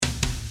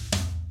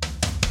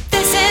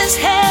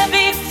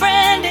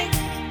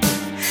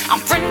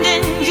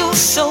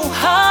so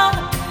hard,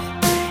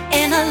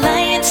 and a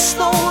lion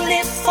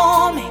slowly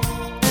forming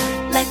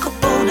like a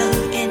boulder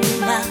in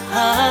my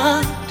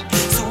heart.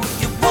 So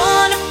if you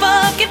wanna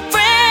fucking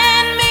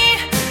friend me,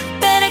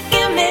 better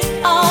give me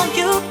all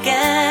you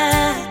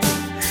got.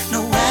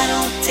 No, I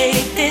don't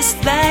take this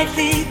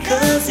lightly,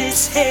 cause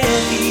it's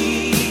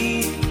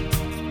heavy,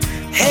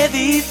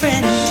 heavy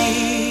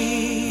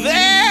friendly.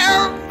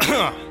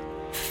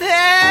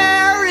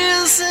 There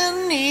is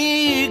an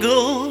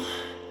eagle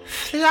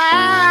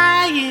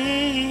flying.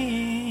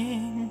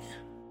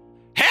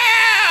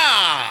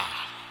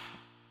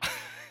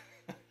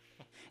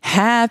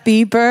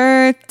 Happy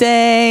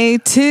birthday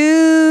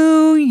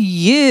to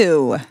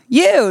you.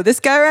 You, this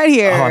guy right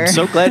here. Oh, I'm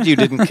so glad you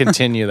didn't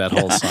continue that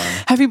whole song.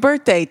 Happy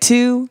birthday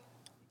to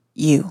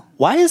you.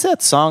 Why is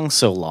that song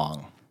so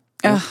long?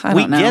 I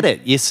don't know. We get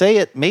it. You say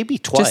it maybe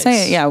twice. Just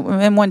say it, yeah,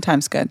 and one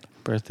time's good.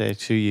 Birthday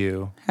to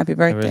you. Happy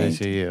birthday. Happy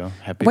birthday to you.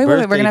 Happy wait,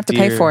 birthday, we're going to have to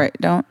pay for it.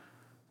 Don't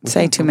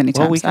say too many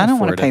times. Well, we can I don't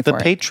want to afford pay it. for The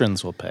it.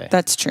 patrons will pay.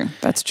 That's true.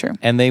 That's true.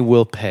 And they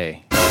will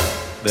pay.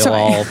 They'll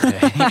all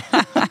pay.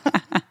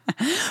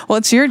 Well,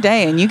 it's your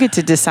day, and you get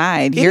to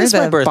decide. You're It is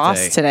my the birthday.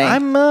 boss today.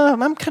 I'm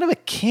kind of a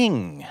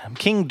king. I'm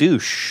King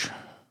Douche.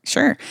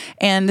 Sure.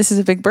 And this is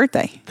a big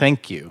birthday.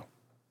 Thank you.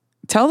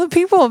 Tell the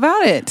people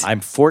about it.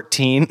 I'm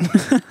 14,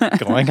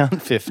 going on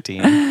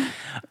 15. Is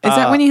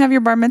that when you have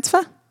your bar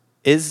mitzvah?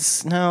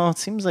 No, it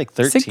seems like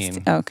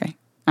 13. Oh, okay.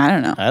 I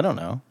don't know. I don't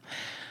know.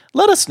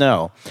 Let us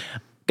know.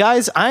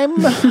 Guys, I'm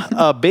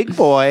a big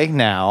boy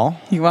now.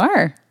 You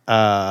are.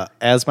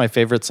 As my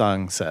favorite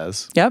song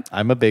says. Yep.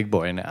 I'm a big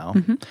boy now.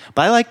 Mm-hmm.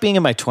 But I like being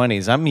in my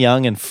 20s. I'm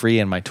young and free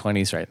in my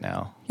 20s right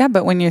now. Yeah,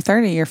 but when you're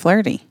 30, you're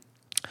flirty.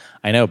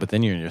 I know, but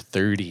then you're in your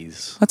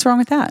 30s. What's wrong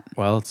with that?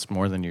 Well, it's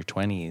more than your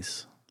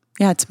 20s.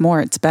 Yeah, it's more.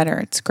 It's better.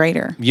 It's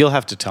greater. You'll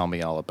have to tell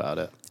me all about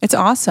it. It's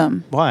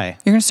awesome. Why?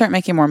 You're going to start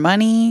making more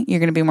money. You're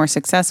going to be more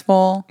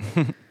successful.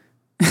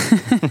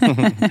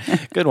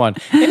 Good one.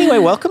 Anyway,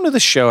 welcome to the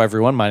show,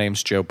 everyone. My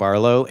name's Joe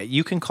Barlow.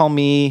 You can call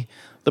me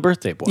the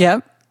birthday boy.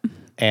 Yep.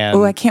 And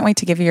Oh, I can't wait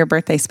to give you your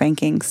birthday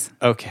spankings.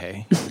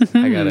 okay.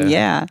 I got it.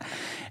 Yeah.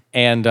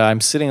 And I'm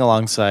sitting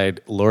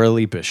alongside Laura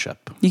Lee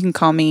Bishop. You can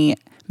call me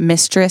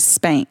Mistress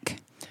Spank.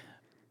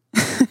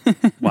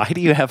 Why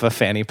do you have a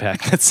fanny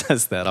pack that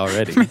says that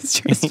already?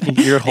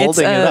 You're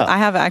holding it up. I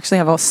actually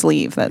have a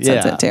sleeve that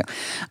says it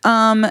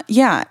too.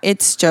 Yeah,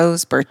 it's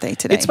Joe's birthday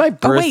today. It's my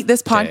Oh wait,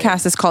 this birthday.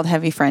 podcast is called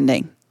Heavy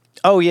Friending.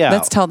 Oh, yeah.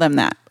 Let's tell them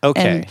that.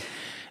 Okay. And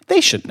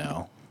They should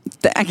know.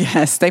 I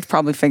guess they've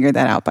probably figured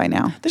that out by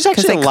now. There's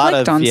actually they a lot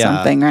clicked of on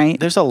something, right?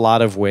 There's a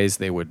lot of ways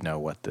they would know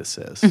what this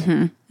is.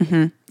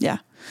 Yeah.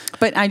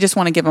 But I just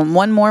want to give them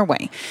one more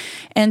way.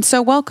 And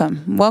so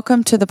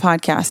welcome to the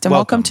podcast and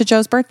welcome to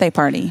Joe's birthday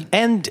party.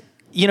 And,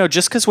 you know,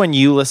 just because when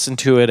you listen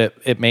to it,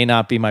 it may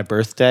not be my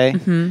birthday,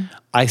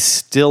 I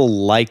still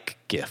like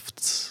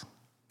gifts.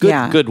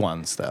 Good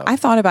ones, though. I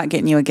thought about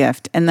getting you a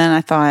gift, and then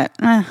I thought,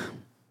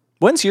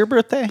 When's your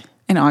birthday?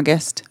 in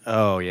August.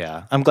 Oh,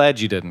 yeah. I'm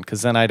glad you didn't,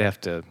 because then I'd have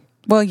to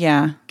Well,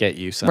 yeah. get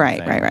you something.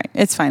 Right.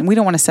 It's fine. We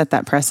don't want to set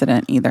that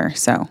precedent either.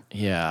 So,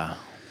 Yeah.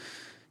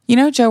 you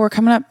know, Joe, we're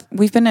coming up.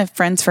 We've been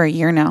friends for a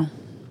year now.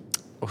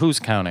 Who's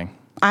counting?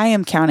 I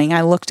am counting.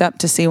 I looked up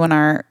to see when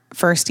our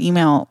first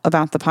email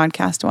about the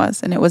podcast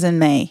was, and it was in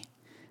May.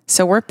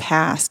 So we're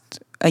past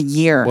a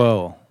year.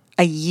 Whoa.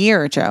 A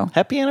year, Joe.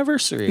 Happy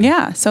anniversary.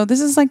 Yeah. So this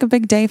is like a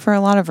big day for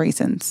a lot of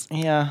reasons.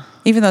 Yeah.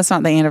 Even though it's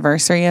not the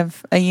anniversary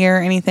of a year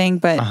or anything,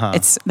 but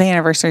it's the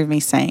anniversary of me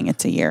saying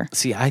it's a year.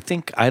 See, I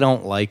think I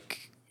don't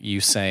like you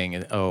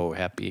saying, "Oh,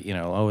 happy,"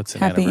 it's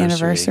an Happy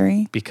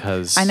anniversary.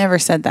 because I never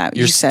said that.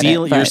 You said it.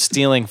 You're But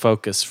stealing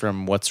focus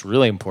from what's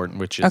really important,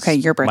 which is okay,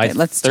 your birthday. My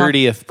Let's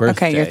 30th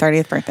birthday. Okay, your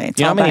 30th birthday. It's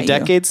Do you know all how many about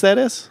decades that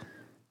is?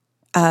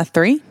 You.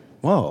 3.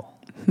 Whoa,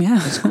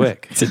 Yeah. it's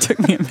quick. It took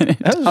me a minute.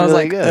 That was I was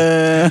really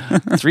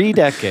like, good. 3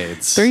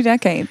 decades. 3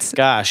 decades.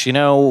 Gosh, you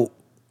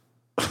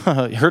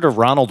heard of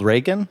Ronald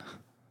Reagan?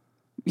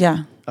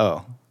 Yeah.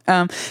 Oh,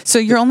 So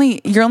you're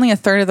only a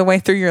third of the way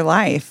through your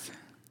life.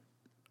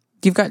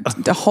 You've got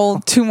the whole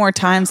 2 more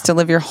times to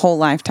live your whole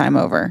lifetime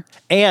over.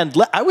 and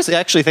I was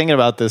actually thinking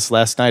about this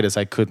last night as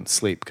I couldn't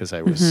sleep because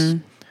I was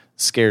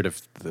scared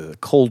of the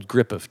cold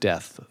grip of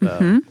death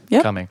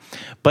Yep. coming.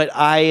 But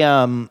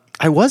I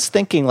was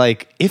thinking,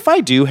 like, if I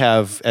do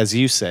have, as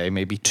you say,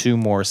 maybe 2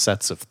 more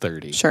sets of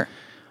 30. Sure.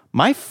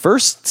 My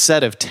first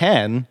set of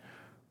 10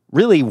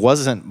 really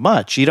wasn't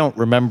much. You don't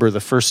remember the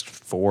first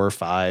 4,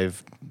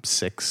 5,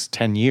 6,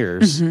 10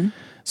 years.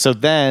 So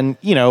then,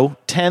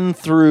 10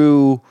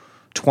 through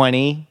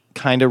 20,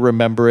 kind of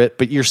remember it,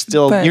 but you're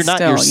not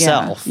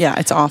yourself. Yeah,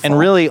 it's awful. And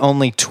really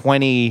only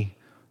 20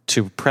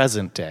 to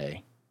present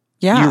day.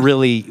 Yeah. You're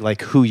really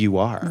like who you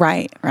are.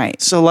 Right.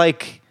 So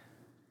like,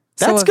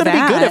 that's of going to be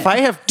good. that, If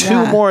I have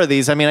 2 more of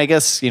these, I mean, I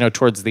guess,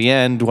 towards the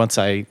end, once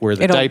I wear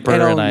the diaper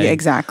and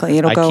exactly.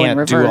 It'll I go in can't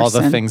reverse. do all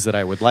the and- things that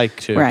I would like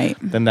to, Right.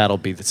 then that'll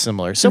be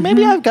similar. So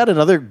maybe I've got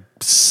another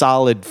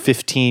solid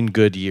 15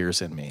 good years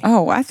in me.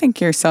 Oh, I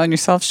think you're selling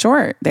yourself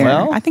short there.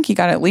 Well- I think you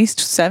got at least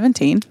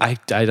 17. I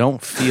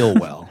don't feel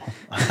well.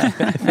 I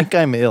think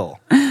I'm ill.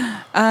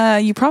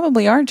 You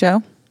probably are,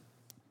 Joe.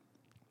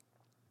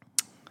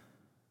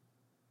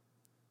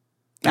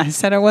 I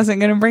said I wasn't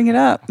going to bring it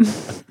up.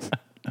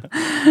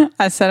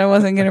 I said I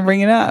wasn't going to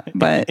bring it up,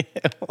 but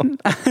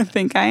I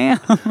think I am.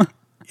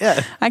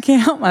 Yeah. I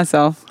can't help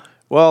myself.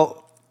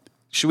 Well,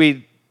 should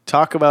we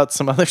talk about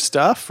some other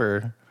stuff,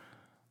 or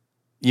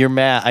you're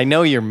mad? I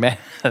know you're mad.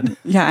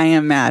 Yeah, I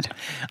am mad.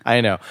 I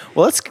know.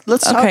 Well, let's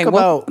talk Okay,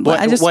 well, about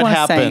I just what wanna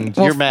say- happened.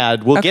 well, You're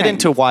mad. We'll get okay.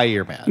 into why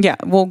you're mad. Yeah,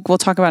 we'll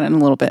talk about it in a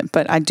little bit,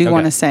 but I do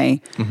want to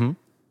say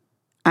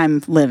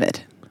I'm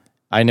livid.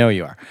 I know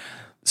you are.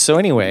 So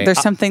anyway,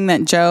 There's something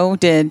that Joe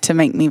did to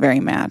make me very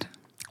mad.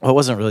 well, it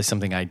wasn't really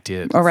something I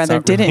did. Or rather,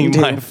 It's not really didn't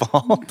do. my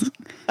fault.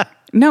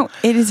 No,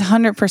 it is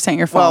 100%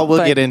 your fault. Well, we'll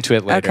but- get into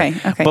it later. Okay,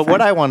 But fine.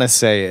 what I want to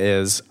say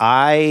is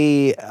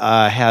I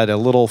had a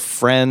little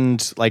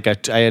friend, I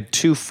had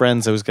two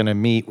friends I was going to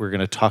meet. We are going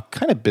to talk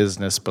kind of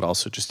business, but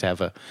also just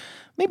have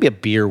maybe a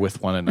beer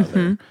with one another.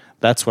 Mm-hmm.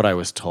 That's what I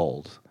was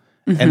told.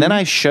 And then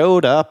I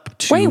showed up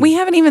to... Wait, we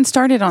haven't even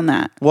started on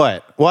that.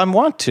 What? Well, I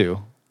want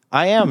to.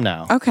 I am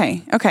now.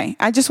 Okay.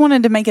 I just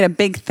wanted to make it a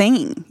big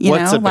thing.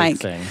 What's know, a big like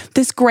thing?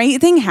 this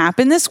great thing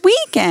happened this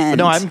weekend.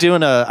 No, I'm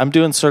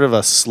doing sort of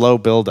a slow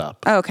build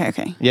up. Oh,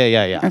 okay.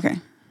 Yeah. Okay.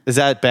 Is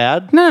that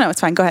bad? No, it's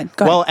fine. Go ahead.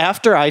 Well,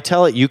 after I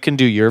tell it, you can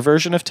do your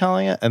version of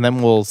telling it, and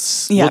then we'll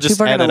just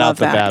people are edit gonna out love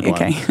the that. bad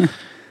Okay. one.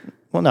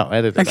 Well, no,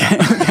 edit it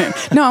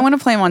out. No, I want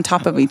to play them on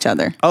top of each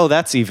other. Oh,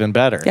 that's even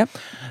better. Yep.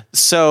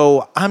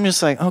 So I'm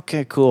just like,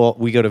 okay, cool.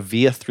 We go to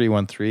Via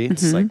 313.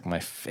 It's Mm-hmm. like my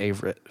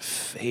favorite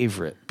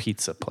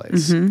pizza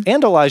place.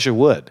 And Elijah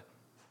Wood.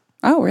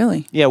 Oh,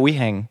 really? Yeah, we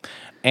hang.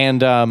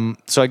 And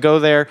so I go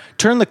there,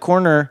 turn the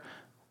corner.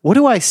 What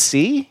do I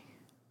see?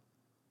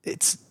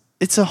 It's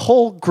a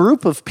whole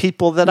group of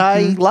people that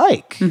I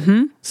like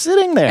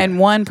sitting there. And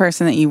one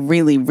person that you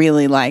really,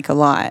 really like a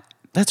lot.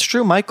 That's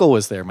true. Michael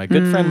was there. My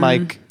good friend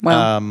Mike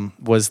well.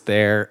 was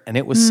there, and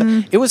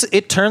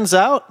it turns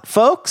out,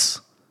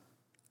 folks,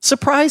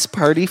 surprise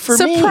party for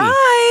me. Surprise!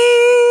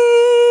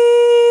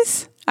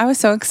 I was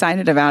so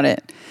excited about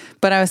it,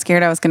 but I was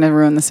scared I was going to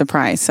ruin the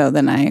surprise. So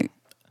then I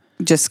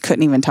just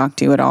couldn't even talk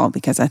to you at all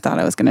because I thought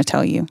I was going to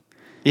tell you.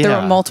 Yeah.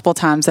 There were multiple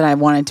times that I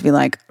wanted to be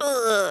like,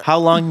 ugh, How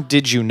long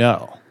did you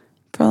know?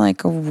 for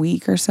like a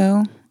week or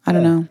so. I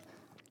don't know.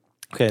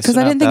 Okay, Because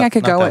I didn't think I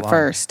could go at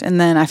first, and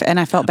then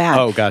I felt bad.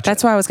 Oh, gotcha.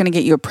 That's why I was going to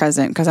get you a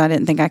present because I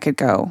didn't think I could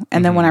go.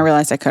 And then when I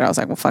realized I could, I was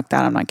like, "Well, fuck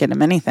that! I'm not getting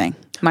him anything.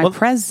 My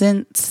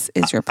presents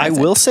is your present."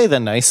 I will say the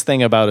nice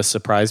thing about a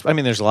surprise. I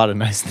mean, there's a lot of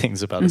nice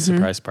things about a Mm-hmm.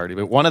 surprise party,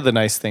 but one of the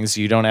nice things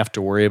you don't have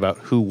to worry about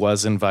who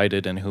was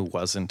invited and who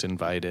wasn't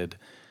invited.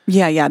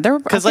 Yeah. There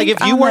Because like if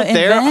you weren't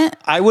there,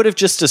 I would have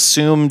just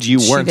assumed you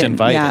weren't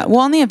invited. Yeah.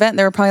 Well, on the event,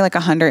 there were probably like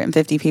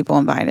 150 people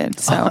invited.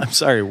 So I'm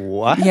sorry.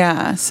 What?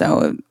 yeah.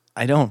 So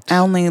I don't.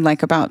 only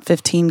like about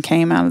 15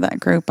 came out of that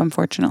group,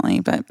 unfortunately.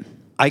 But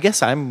I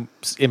guess I'm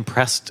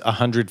impressed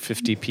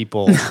 150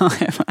 people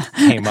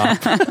came up.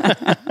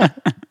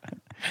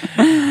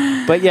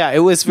 But yeah, it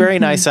was very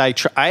nice. I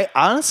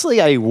honestly,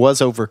 I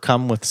was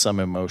overcome with some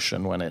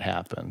emotion when it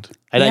happened.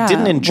 And I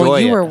didn't enjoy well,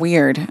 you it. were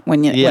weird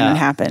when it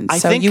happened. I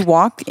So think- you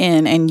walked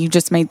in and you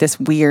just made this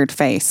weird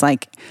face,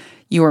 like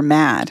you were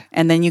mad,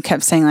 and then you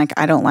kept saying like,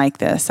 "I don't like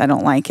this. I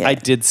don't like it." I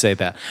did say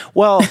that.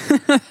 Well,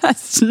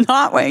 That's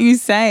not what you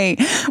say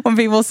when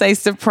people say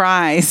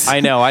surprise. I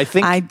know. I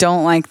think I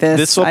don't like this.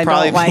 this will I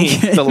probably don't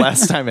like be it. the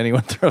last time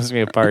anyone throws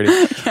me a party.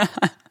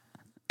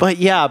 But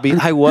yeah,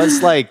 I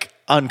was like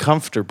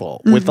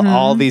uncomfortable with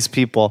all these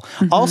people.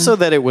 Also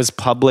that it was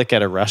public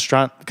at a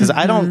restaurant, because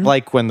I don't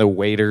like when the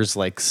waiters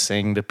like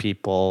sing to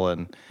people,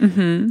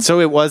 and so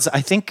it was,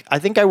 I think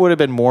I would have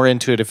been more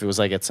into it if it was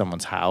like at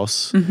someone's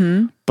house.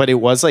 But it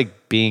was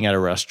like being at a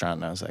restaurant,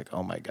 and I was like,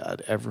 oh my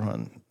God,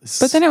 everyone is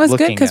But then it was good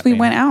looking because at we me.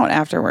 went out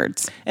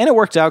afterwards. And it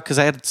worked out because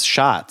I had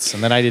shots,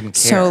 and then I didn't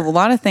care. So a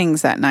lot of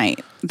things that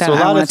night that So a I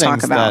lot want of to talk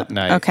things about. that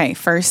night. Okay,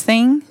 first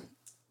thing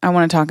I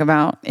want to talk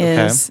about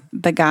is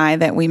the guy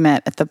that we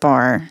met at the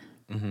bar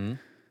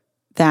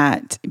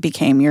that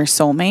became your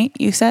soulmate,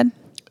 you said?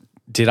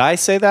 Did I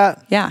say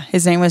that? Yeah,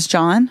 his name was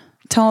John.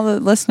 Tell the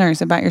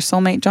listeners about your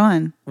soulmate,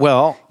 John.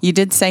 Well, You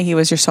did say he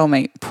was your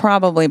soulmate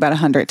probably about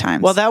 100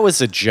 times. well, that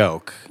was a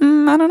joke.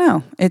 I don't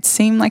know. It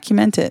seemed like you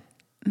meant it.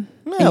 That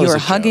And you was were a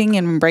joke. hugging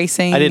and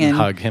embracing. I didn't and,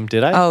 hug him,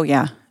 did I? Oh,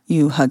 yeah.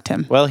 You hugged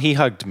him. Well, he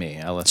hugged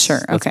me. Let's Sure,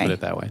 okay. put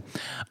it that way.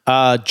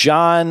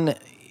 John,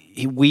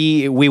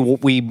 we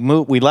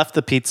moved. We left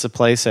the pizza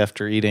place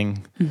after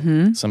eating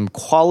some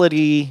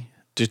quality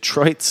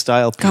Detroit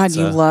style pizza. God,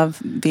 you love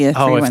Via 313.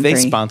 Oh, if they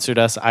sponsored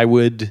us, I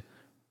would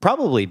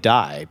probably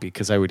die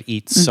because I would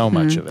eat so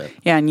much of it.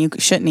 Yeah, and you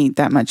shouldn't eat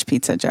that much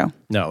pizza, Joe.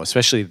 No,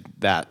 especially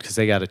that, because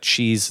they got a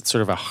cheese. It's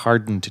sort of a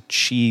hardened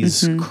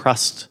cheese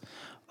crust.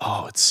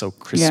 Oh, it's so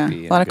crispy. Yeah,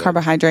 and a lot of good.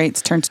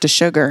 carbohydrates turns to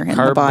sugar in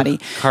the body.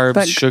 Carbs,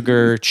 But-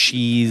 sugar,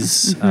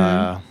 cheese,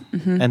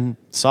 and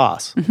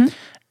sauce.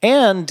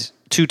 And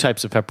 2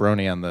 types of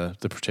pepperoni on the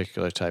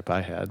particular type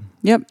I had.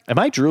 Yep. Am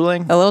I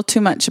drooling? A little too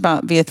much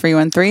about Via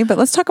 313, but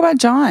let's talk about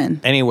John.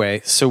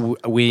 Anyway, so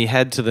we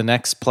head to the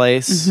next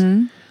place.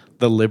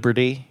 the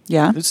Liberty.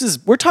 Yeah.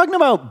 We're talking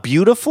about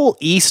beautiful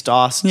East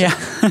Austin.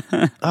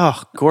 Yeah.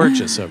 Oh,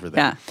 gorgeous over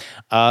there.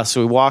 Yeah. So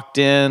we walked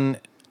in.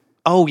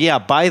 Oh yeah,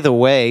 by the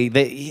way,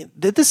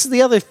 this is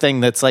the other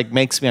thing that's like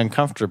makes me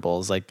uncomfortable.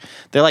 Is like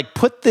they're like,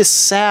 put this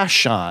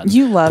sash on.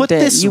 You loved put it.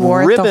 This You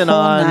wore it the ribbon whole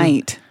on.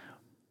 night.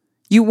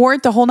 You wore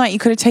it the whole night. You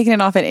could have taken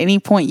it off at any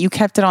point. You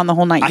kept it on the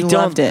whole night. You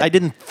loved it. I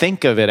didn't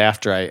think of it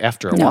after a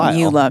while.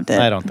 You loved it.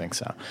 I don't think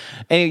so.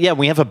 And yeah,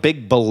 we have a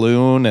big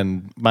balloon,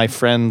 and my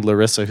friend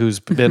Larissa, who's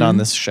been on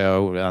this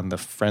show on the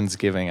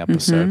Friendsgiving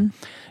episode,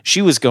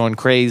 she was going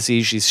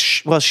crazy.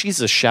 She's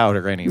a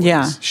shouter anyways.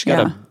 Yeah, She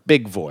got a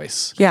big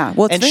voice. Yeah.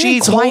 Well, it's and very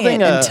she's quiet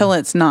holding until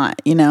it's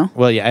not, you know?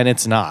 Well, yeah, and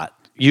it's not.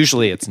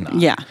 Usually it's not.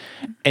 Yeah.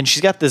 And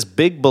she's got this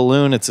big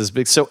balloon. It's as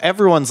big. So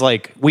everyone's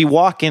like, we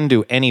walk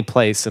into any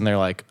place and they're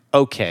like,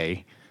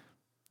 okay,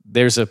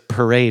 there's a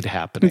parade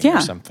happening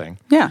or something.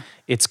 Yeah.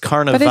 It's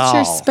Carnival. But it's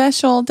your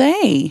special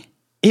day.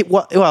 It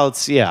was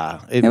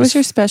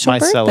your special my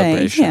birthday.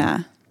 celebration.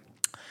 Yeah.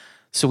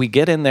 So we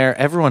get in there.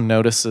 Everyone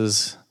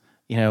notices,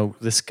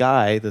 this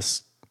guy,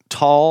 this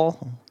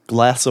tall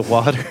glass of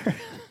water.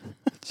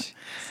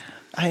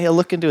 I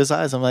look into his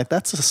eyes. I'm like,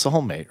 that's a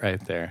soulmate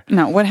right there.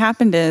 No, what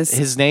happened is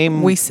his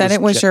name. We said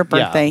it was your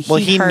birthday. Yeah. Well,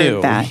 he heard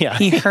knew that. Yeah.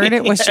 He heard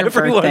it was your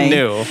Everyone birthday.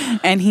 knew.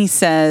 And he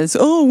says,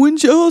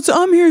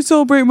 I'm here to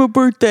celebrate my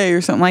birthday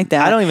or something like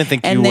that. I don't even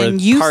think and you then were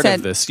you part said,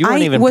 of this. You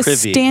weren't even I was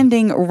privy.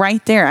 standing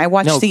right there. I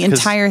watched the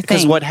entire thing.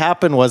 Because what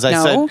happened was I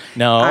said,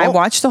 no. I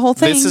watched the whole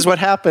thing. This is what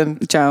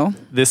happened. Joe.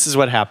 This is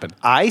what happened.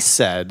 I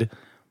said,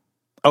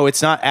 oh,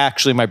 it's not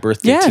actually my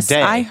birthday yes,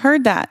 today. I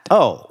heard that.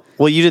 Oh.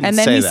 Well, you didn't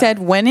say that. And then he said,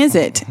 when is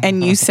it?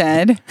 And you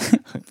said,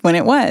 when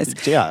it was.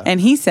 Yeah. And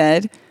he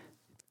said,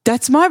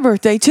 that's my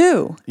birthday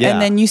too. Yeah.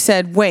 And then you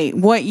said, wait,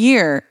 what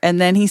year?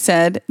 And then he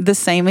said, the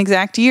same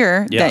exact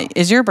year that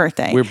is your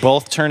birthday. We're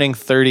both turning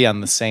 30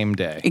 on the same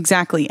day.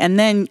 Exactly. And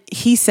then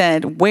he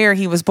said where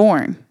he was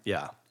born.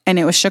 Yeah. And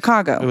it was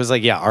Chicago. It was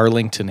like,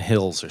 Arlington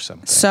Hills or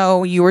something.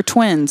 So you were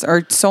twins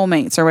or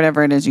soulmates or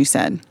whatever it is you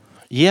said.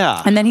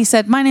 Yeah. And then he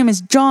said, my name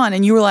is John.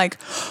 And you were like,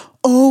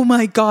 oh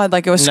my God,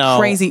 like it was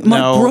crazy.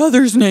 My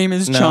brother's name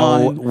is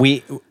John.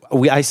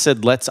 I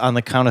said, let's on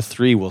the count of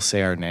 3, we'll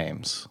say our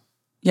names.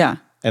 Yeah.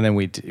 And then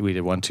we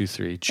did 1, 2,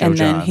 3. Joe, and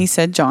then John. he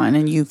said John,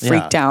 and you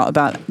freaked out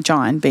about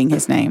John being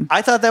his name.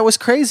 I thought that was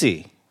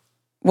crazy.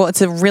 Well,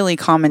 it's a really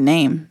common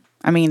name.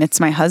 I mean,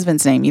 it's my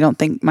husband's name. You don't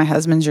think my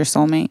husband's your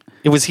soulmate?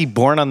 Was he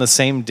born on the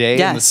same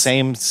day in the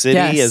same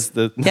city as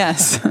the?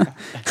 Yes.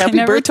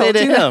 Happy birthday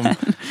to him.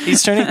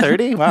 He's turning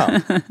 30.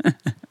 Wow.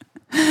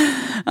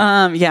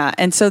 Yeah.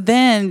 And so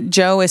then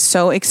Joe is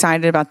so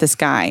excited about this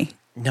guy.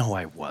 No,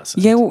 I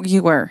wasn't. Yeah,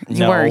 you were.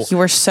 You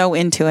were so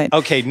into it.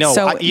 Okay, no.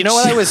 So, you know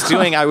what I was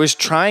doing? I was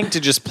trying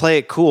to just play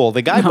it cool.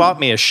 The guy bought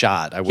me a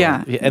shot.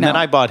 Then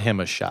I bought him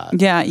a shot.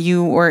 Yeah,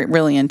 you were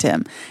really into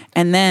him.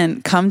 And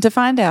then come to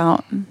find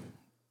out,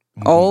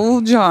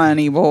 old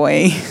Johnny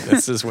boy.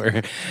 This is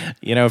where,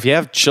 if you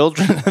have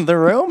children in the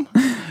room,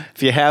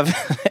 if you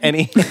have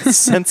any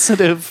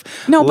sensitive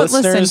but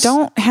listeners, listen,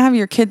 don't have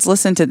your kids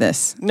listen to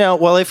this. No,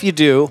 well, if you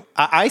do,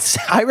 I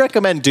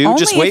recommend Only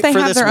just wait if they for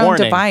have this their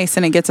warning. own device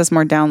and it gets us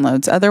more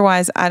downloads.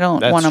 Otherwise, I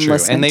don't want them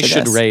listening and they to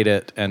should this. rate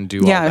it and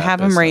do all that have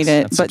them business rate it,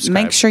 and but subscribe.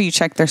 make sure you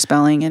check their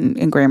spelling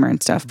and grammar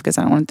and stuff because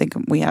I don't want to think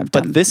we have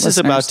dumb But this is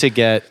about listeners. to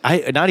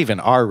get not even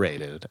R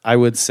rated. I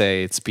would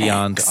say it's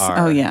beyond X.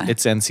 R. Oh, yeah.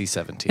 It's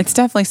NC-17. It's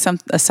definitely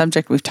a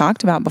subject we've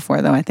talked about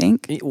before, though, I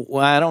think.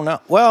 Well, I don't know.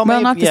 Well,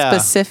 maybe, not the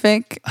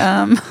specific.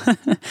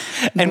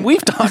 And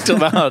we've talked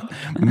about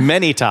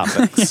many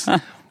topics.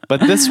 But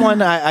this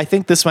one, I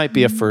think this might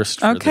be a first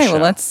for Okay, the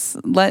well,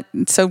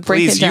 show. break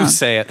Please, it down. you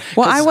say it.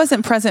 Well, I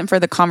wasn't present for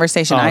the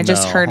conversation. I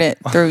just heard it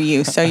through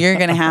you. So you're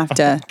going to have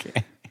to.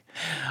 Okay.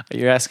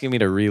 You're asking me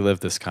to relive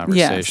this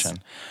conversation.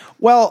 Yes.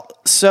 Well,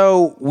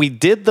 so we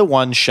did the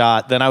one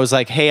shot. Then I was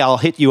like, hey, I'll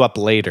hit you up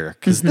later.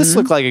 Because this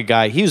looked like a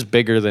guy. He was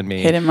bigger than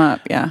me. Hit him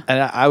up, yeah.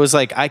 And I was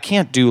like, I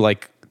can't do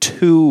like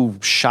 2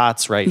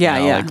 shots right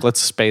now. Yeah. Like,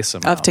 let's space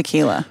them of out.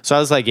 Tequila. So I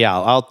was like,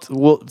 yeah,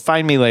 we'll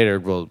find me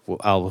later.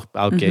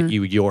 I'll get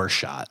you your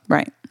shot.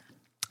 Right.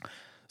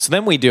 So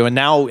then we do,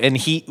 and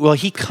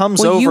he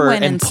comes over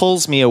and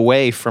pulls me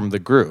away from the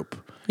group.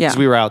 Yeah. Because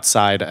we were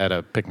outside at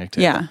a picnic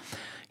table. Yeah.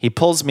 He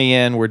pulls me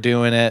in. We're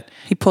doing it.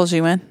 He pulls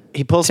you in.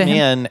 He pulls me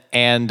in,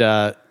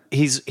 and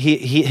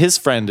his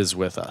friend is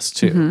with us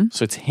too.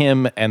 So it's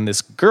him and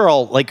this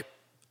girl, like.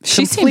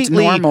 She completely seemed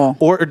normal.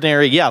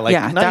 Ordinary, like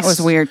nice. That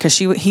was weird because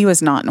he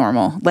was not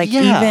normal. Like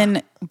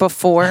even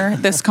before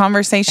this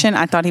conversation,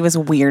 I thought he was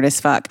weird as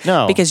fuck.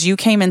 No, because you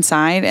came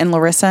inside and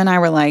Larissa and I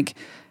were like,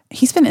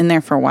 he's been in there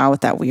for a while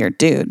with that weird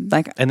dude.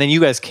 Like, and then you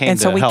guys came, and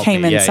so we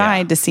came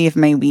inside to see if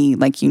maybe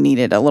like you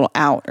needed a little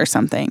out or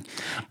something.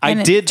 And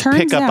I did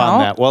pick up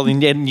on that. Well,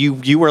 and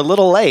you were a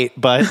little late,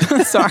 but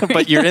sorry,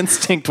 but your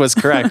instinct was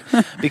correct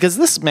because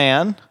this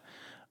man.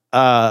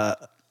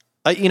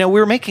 We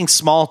were making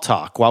small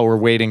talk while we're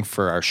waiting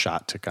for our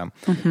shot to come.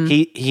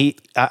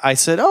 I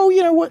said, "Oh,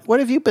 what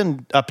have you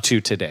been up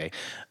to today?"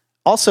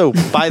 Also,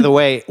 by the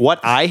way,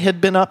 what I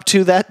had been up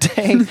to that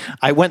day,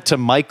 I went to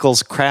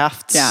Michael's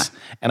Crafts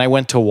and I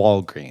went to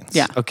Walgreens.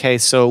 Yeah. Okay,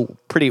 so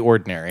pretty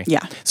ordinary.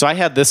 Yeah. So I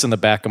had this in the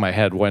back of my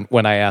head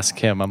when I ask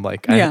him. I'm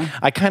like,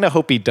 I kind of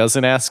hope he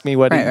doesn't ask me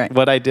what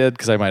I did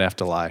because I might have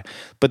to lie.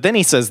 But then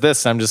he says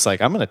this, and I'm just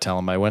like, I'm going to tell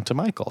him I went to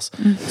Michael's.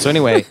 So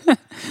anyway,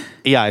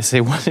 I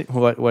say,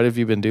 what have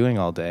you been doing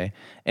all day?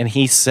 And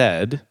he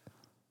said,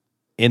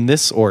 in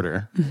this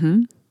order,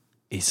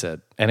 he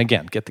said, and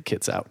again, get the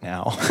kids out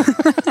now.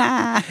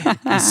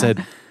 He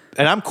said,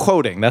 and I'm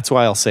quoting, that's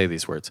why I'll say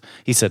these words.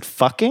 He said,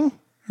 fucking?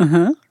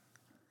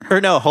 Or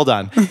no, hold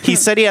on. He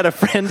said he had a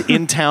friend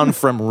in town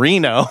from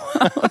Reno.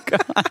 Oh,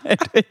 God.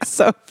 It's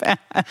so bad.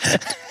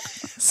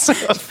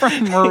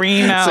 From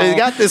Reno. So he's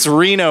got this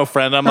Reno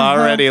friend. I'm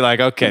already like,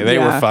 okay, they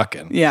were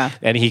fucking. Yeah.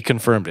 And he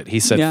confirmed it. He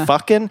said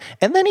fucking,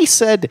 and then he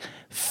said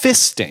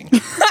fisting.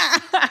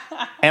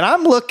 And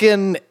I'm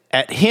looking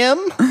at him.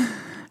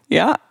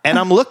 Yeah. And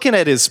I'm looking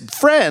at his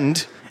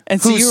friend, and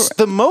so who's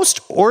the most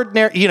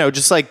ordinary,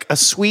 just like a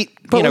sweet,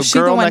 was she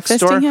girl the one next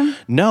door. Him?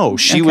 No,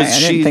 she's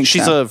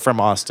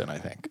from Austin, I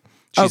think.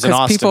 She's an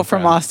Austin people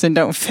friend. from Austin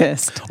don't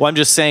fist. Well, I'm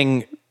just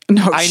saying,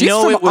 no, I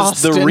know it was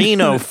Austin. the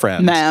Reno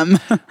friend. Ma'am.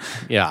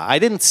 Yeah, I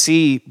didn't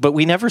see, but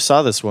we never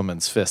saw this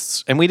woman's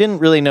fists. And we didn't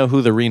really know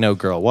who the Reno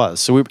girl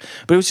was. But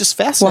it was just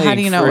fascinating. Well, how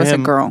do you know it was a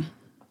girl?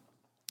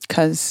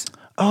 Because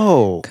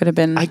could have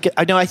been.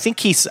 I know. I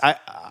think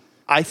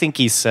I think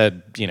he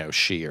said,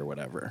 she or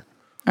whatever.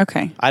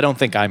 Okay. I don't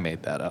think I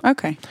made that up.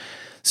 Okay.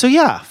 So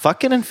yeah,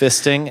 fucking and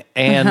fisting,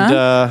 and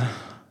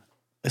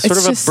it's sort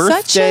of a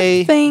birthday such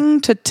a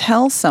thing to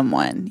tell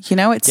someone.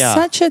 It's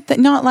such a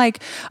thing. Not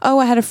like, oh,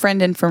 I had a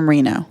friend in from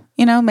Reno.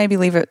 Maybe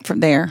leave it from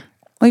there.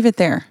 Leave it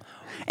there,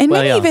 and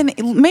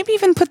maybe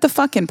even put the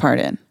fucking part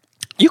in.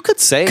 You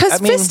could say,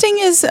 because fisting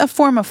is a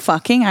form of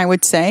fucking. I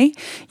would say,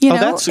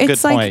 that's a good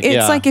point.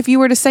 It's like if you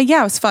were to say,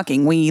 yeah, it was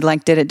fucking. We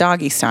did it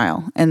doggy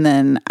style, and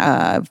then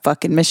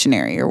fucking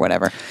missionary or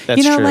whatever.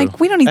 That's true. Like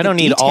we don't need. I don't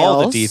need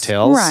all the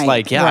details. Right.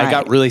 Like, I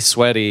got really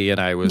sweaty and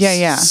I was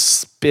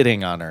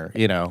spitting on her.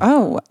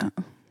 Oh.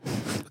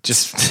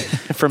 Just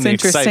from it's the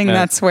interesting. excitement.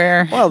 That's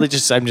where. Well, I'm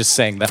just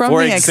saying that from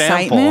for the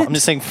example. Excitement, I'm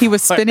just saying he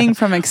was spitting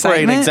from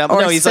excitement. For an example,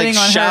 or no, he's like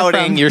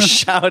shouting. You're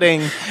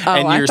shouting.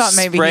 Oh, I thought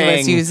maybe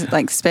spraying. he was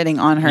like spitting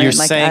on her. You're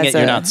like saying as it.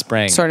 You're not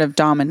spraying. Sort of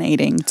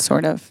dominating.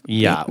 Sort of.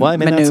 Yeah. Well, I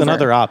mean, maneuver. that's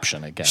another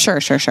option again. Sure.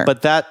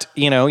 But that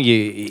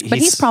But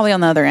he's probably on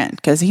the other end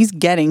because he's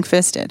getting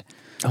fisted.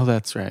 Oh,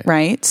 that's right.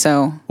 Right.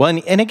 So. Well,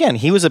 and again,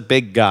 he was a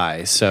big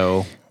guy,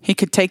 so he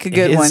could take a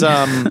good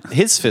one.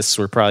 His fists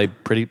were probably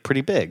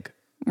pretty big.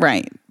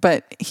 Right.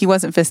 But he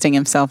wasn't fisting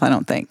himself, I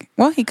don't think.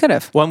 Well, he could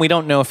have. Well, and we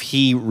don't know if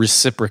he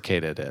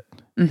reciprocated it.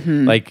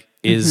 Mm-hmm. Like,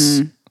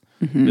 is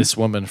this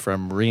woman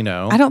from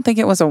Reno? I don't think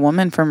it was a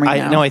woman from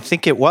Reno. I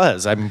think it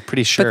was. I'm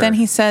pretty sure. But then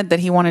he said that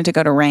he wanted to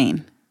go to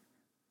Rain.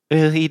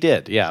 He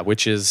did, yeah.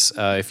 Which is,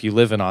 if you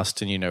live in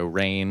Austin,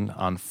 Rain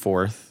on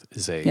 4th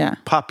is a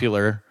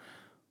popular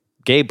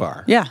gay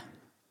bar. Yeah.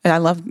 I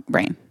love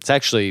Rain. It's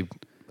actually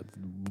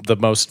the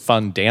most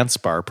fun dance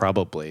bar,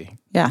 probably.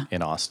 Yeah.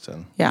 In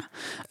Austin. Yeah.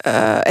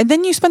 And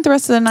then you spent the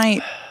rest of the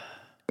night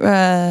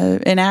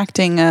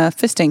enacting a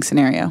fisting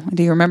scenario.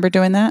 Do you remember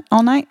doing that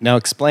all night? Now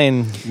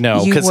explain.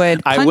 No, because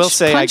I will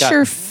say punch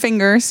your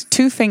fingers,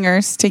 2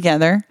 fingers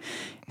together,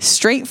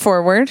 straight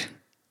forward,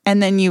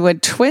 and then you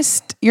would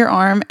twist your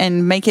arm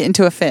and make it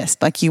into a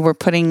fist, like you were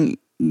putting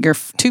your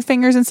 2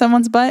 fingers in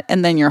someone's butt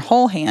and then your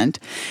whole hand.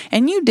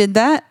 And you did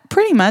that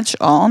pretty much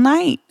all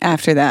night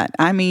after that.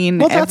 I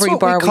mean, every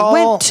bar we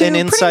went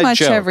to, pretty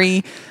much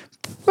every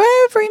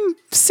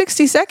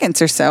 60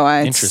 seconds or so,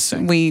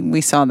 interesting.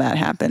 We saw that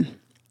happen.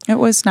 It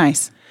was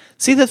nice.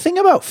 See, the thing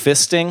about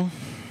fisting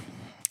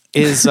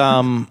is,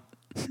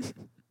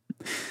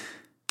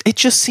 it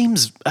just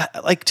seems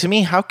like, to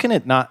me, how can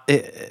it not?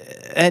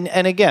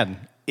 And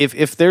again,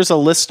 if there's a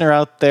listener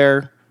out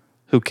there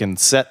who can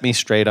set me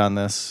straight on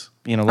this,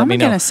 let me know. I'm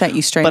going to set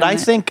you straight. But on I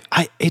think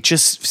it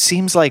just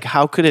seems like,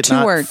 how could it 2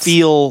 not words.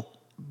 feel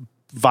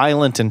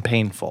violent and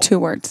painful? 2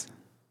 words.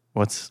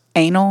 What's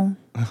anal?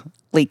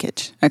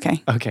 Leakage. Okay.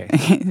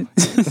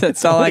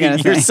 That's all I gotta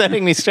say. You're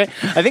setting me straight.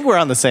 I think we're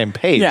on the same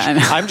page. Yeah, I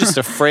know. I'm just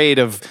afraid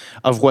of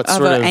what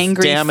sort of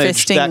angry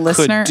damage that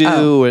listener? could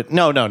do.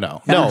 No.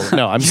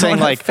 I'm saying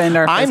like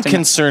I'm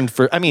concerned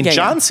for. I mean,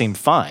 John seemed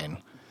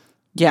fine.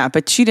 Yeah,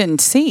 but you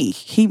didn't see.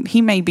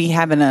 He may be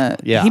having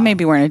he may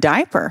be wearing a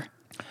diaper.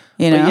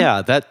 But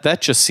yeah, that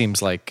just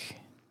seems like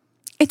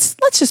it's.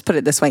 Let's just put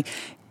it this way: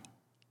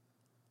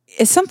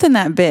 it's something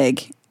that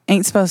big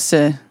ain't supposed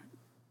to.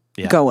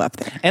 Go up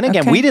there. And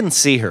again, we didn't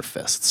see her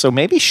fist. So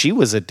maybe she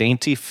was a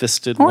dainty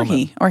fisted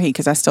woman. Or he,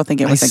 because I still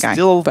think it was a guy. I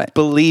still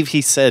believe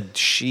he said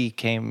she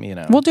came,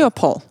 We'll do a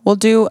poll. We'll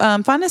do,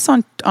 find us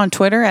on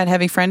Twitter at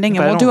Heavy Friending and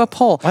we'll do a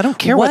poll. I don't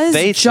care what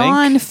they think. Was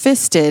John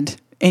fisted,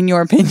 in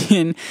your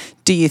opinion,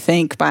 do you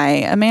think, by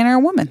a man or a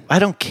woman? I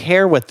don't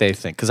care what they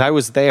think because I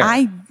was there.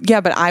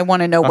 But I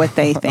want to know what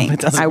they think. It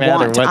doesn't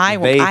matter what they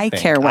think. I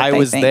care what they think. I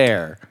was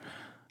there.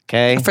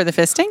 Okay. For the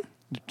fisting?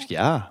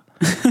 Yeah.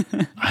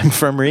 I'm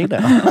from Reno.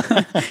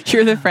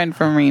 You're the friend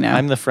from Reno.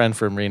 I'm the friend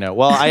from Reno.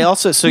 Well, I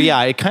also, so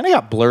yeah, it kind of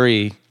got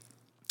blurry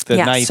the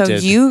night so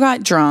did. you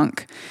got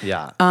drunk.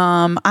 Yeah.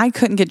 I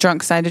couldn't get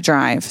drunk because I had to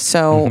drive.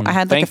 So I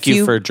had like Thank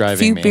you for driving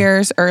few me.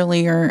 beers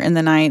earlier in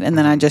the night, and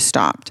then I just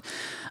stopped.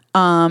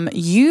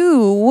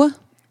 You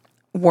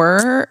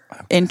were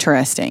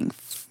interesting.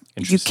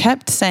 You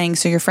kept saying,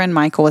 so your friend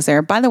Michael was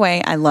there. By the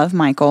way, I love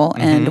Michael,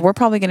 and we're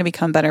probably going to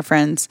become better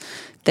friends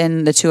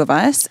than the two of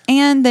us,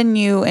 and then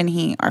you and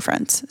he are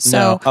friends.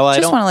 So I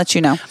just want to let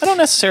you know. I don't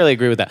necessarily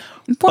agree with that.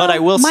 Well, but I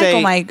will Michael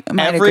say might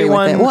agree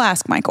with it. We'll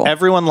ask Michael.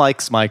 Everyone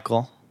likes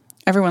Michael.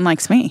 Everyone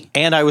likes me.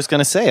 And I was going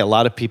to say, a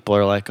lot of people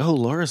are like, oh,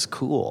 Laura's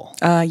cool.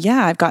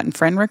 Yeah, I've gotten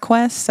friend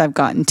requests. I've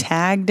gotten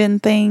tagged in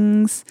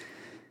things.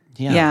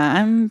 Yeah,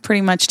 I'm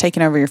pretty much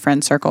taking over your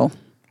friend circle.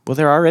 Well,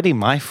 they're already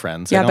my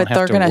friends. Yeah, but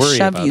they're going to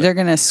shove you. They're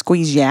going to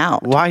squeeze you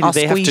out. Why do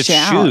they have to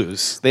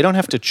choose? Out. They don't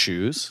have to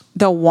choose.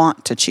 They'll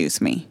want to choose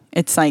me.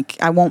 It's like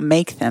I won't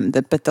make them,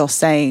 but they'll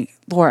say,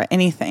 Laura,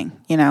 anything,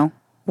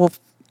 we'll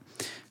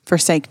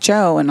forsake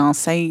Joe, and I'll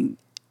say,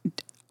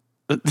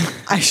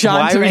 I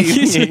shot to make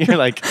you're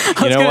like,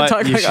 you know what?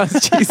 Talk like I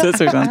was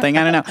Jesus or something.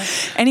 I don't know.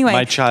 Anyway,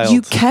 my child.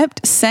 You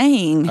kept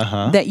saying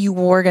that you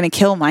were going to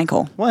kill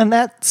Michael. Well, and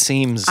that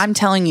seems... I'm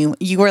telling you,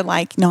 you were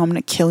like, no, I'm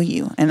going to kill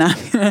you. And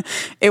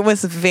it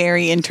was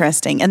very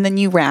interesting. And then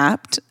you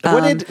rapped.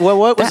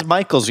 What was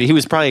Michael's? He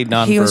was probably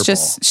nonverbal. He was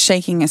just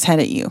shaking his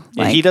head at you.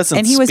 Yeah, he doesn't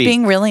And he was speak.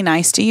 being really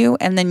nice to you.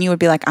 And then you would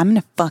be like, I'm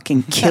going to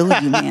fucking kill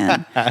you,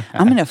 man.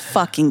 I'm going to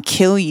fucking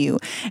kill you.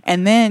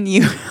 And then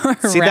you were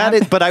See,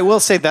 but I will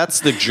say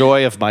that's the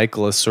joy of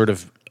Michael, is sort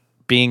of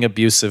being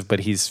abusive,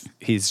 but he's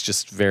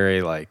just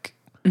very like,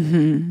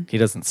 he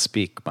doesn't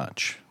speak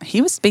much.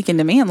 He was speaking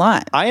to me a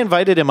lot. I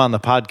invited him on the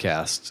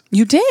podcast.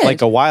 You did?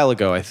 Like a while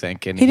ago, I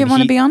think. And he didn't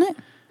want to be on it?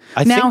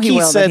 I now think he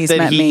will, said he's that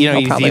met he, me. you know,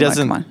 He'll probably want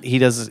to come on. he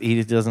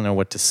doesn't know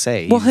what to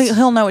say. Well,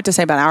 he'll know what to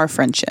say about our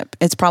friendship.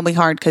 It's probably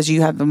hard because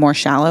you have a more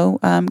shallow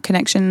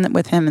connection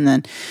with him, and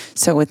then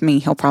so with me,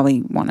 he'll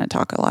probably want to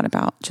talk a lot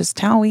about just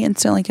how we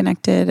instantly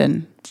connected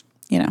and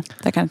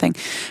that kind of thing.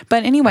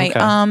 But anyway,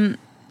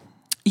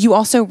 you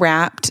also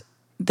rapped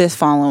this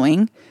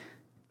following.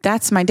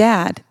 That's my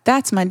dad.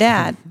 That's my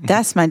dad.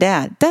 That's my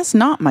dad. That's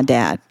not my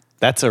dad.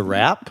 That's a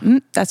rap?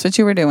 That's what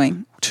you were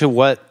doing. To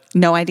what?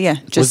 No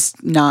idea.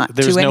 Just not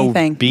to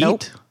anything. No beat?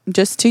 Nope.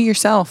 Just to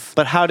yourself.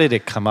 But how did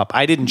it come up?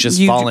 I didn't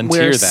just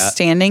volunteer we're that.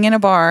 Standing in a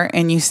bar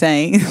and you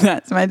say,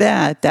 that's my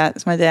dad.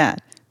 That's my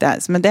dad.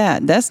 That's my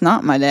dad. That's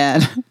not my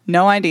dad.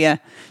 No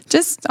idea.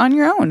 Just on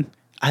your own.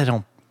 I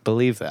don't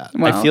believe that.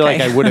 Well, I feel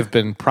like I would have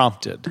been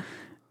prompted.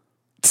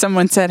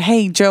 Someone said,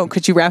 hey, Joe,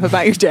 could you rap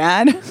about your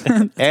dad?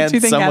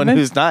 And someone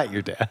who's not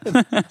your dad.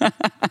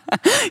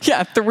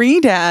 Yeah, 3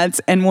 dads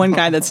and 1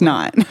 guy that's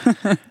not.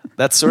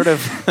 That's sort of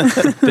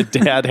the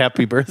dad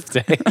happy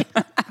birthday.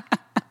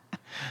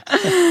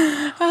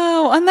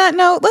 Oh, on that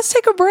note, let's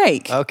take a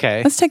break.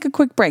 Okay. Let's take a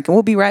quick break, and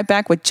we'll be right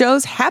back with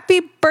Joe's happy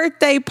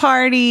birthday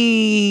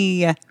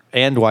party.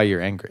 And why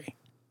you're angry.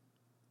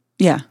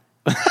 Yeah.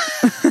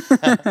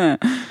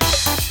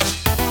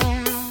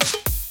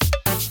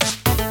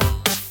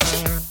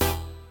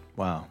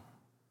 Wow.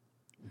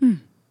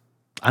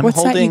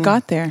 What's that you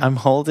got there? I'm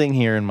holding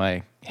here in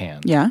my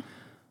hand. Yeah.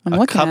 I'm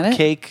looking at it. A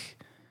cupcake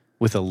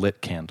with a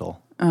lit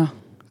candle. Oh.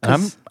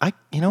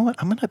 You know what?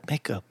 I'm going to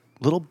make a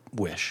little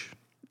wish.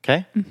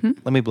 Okay? Mm-hmm.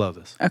 Let me blow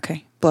this.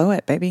 Okay. Blow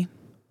it, baby.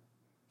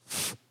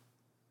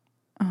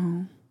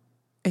 Oh.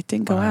 It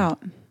didn't go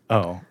out.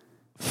 Oh.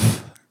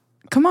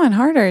 Come on,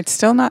 harder. It's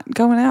still not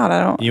going out.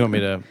 I don't. You want me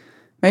to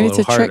Maybe blow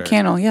it's a harder? trick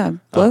candle. Yeah.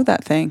 Blow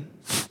that thing.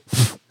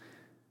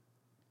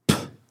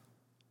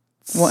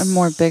 One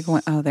more big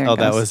one. Oh, there it goes.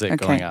 That was it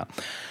going out.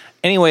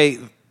 Anyway,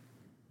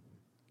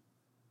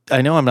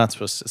 I know I'm not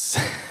supposed to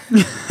say.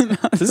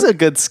 This is a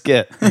good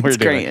skit. It's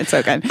great. It's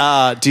so good.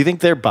 Do you think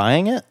they're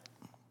buying it?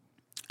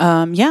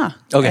 Yeah.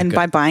 Okay, and good.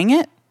 by buying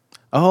it,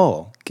 Good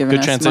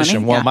us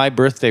transition. money? Well, Yeah. my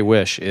birthday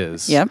wish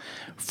is Yep.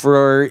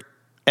 for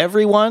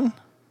everyone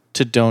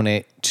to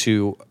donate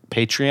to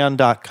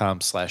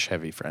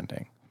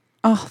patreon.com/heavyfriending.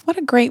 oh, what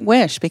a great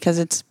wish, because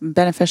it's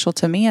beneficial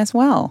to me as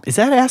well. Is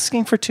that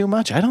asking for too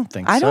much? I don't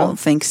think so. I don't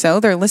think so.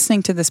 They're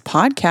listening to this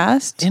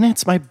podcast. And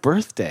it's my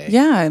birthday.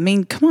 Yeah. I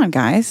mean, come on,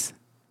 guys.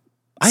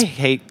 I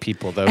hate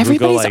people though Everybody's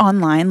who go like,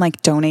 online,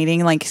 like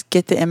donating, like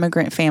get the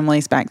immigrant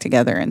families back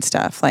together and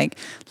stuff. Like,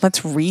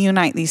 let's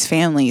reunite these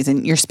families.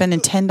 And you're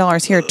spending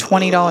 $10 here,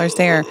 $20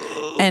 there.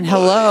 And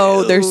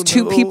hello, there's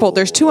 2 people,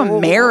 there's 2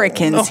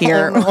 Americans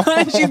here.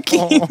 Why don't you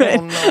keep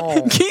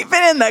it? Keep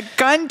it in the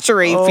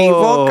country,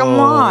 people. Come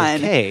on.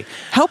 Okay.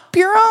 Help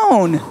your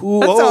own. That's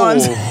all I'm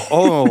saying.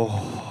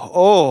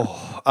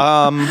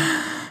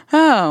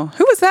 Oh,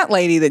 who was that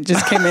lady that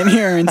just came in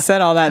here and said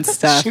all that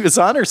stuff? She was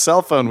on her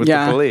cell phone with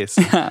the police.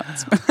 Yeah.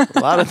 A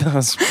lot of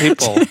those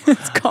people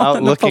It's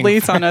calling the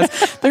police on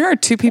us. There are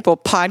 2 people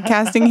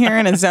podcasting here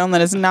in a zone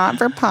that is not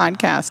for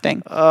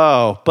podcasting.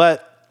 Oh,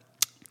 but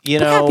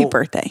happy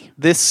birthday.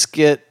 This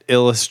skit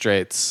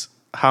illustrates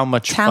how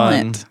much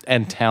Talent. fun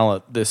and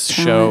talent this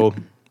show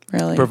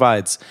Really.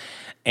 provides.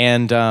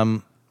 And,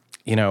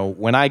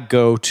 when I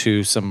go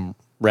to some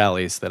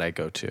rallies that I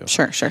go to,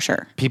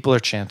 Sure. people are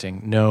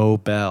chanting, "No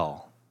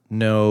bell,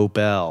 no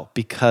bell,"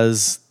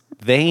 because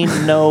they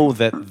know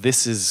that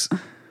this is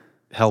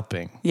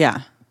helping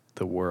Yeah.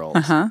 the world.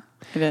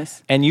 It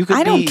is. And you could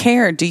I don't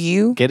care. Do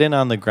you? get in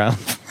on the ground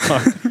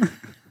floor.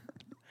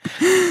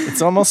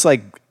 It's almost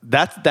like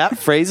that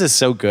phrase is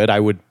so good. I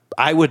would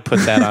put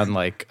that on,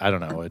 like, I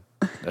don't know,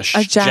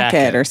 a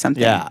jacket or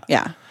something. Yeah.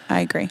 Yeah. I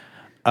agree.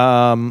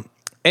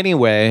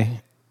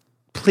 Anyway,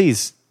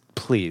 please.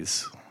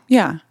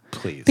 Yeah.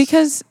 Please.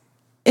 Because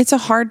it's a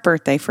hard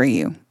birthday for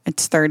you.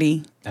 It's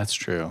 30 That's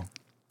true.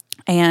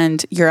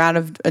 and you're out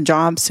of a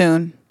job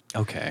soon.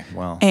 Okay.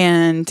 Well,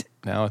 And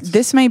now it's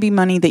this may be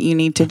money that you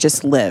need to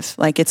just live.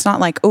 Like, it's not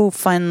like, oh,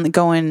 fun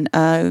going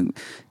to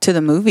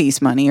the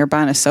movies money or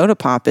buying a soda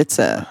pop. It's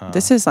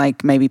this is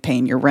like maybe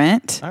paying your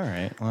rent. all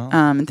right. Well,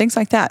 And things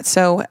like that.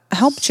 So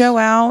help Joe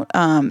out.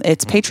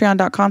 It's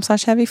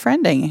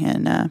patreon.com/heavyfriending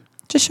and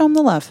just show him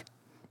the love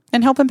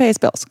and help him pay his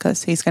bills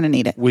because he's going to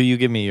need it. will you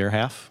give me your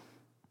half?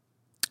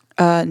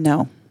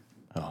 No.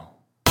 Oh.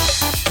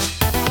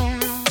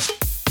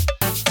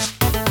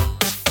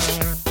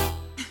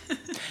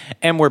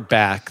 And we're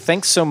back.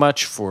 Thanks so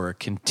much for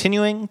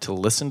continuing to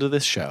listen to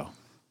this show.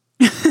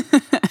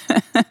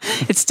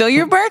 It's still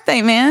your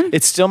birthday, man.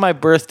 It's still my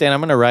birthday, and I'm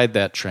going to ride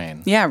that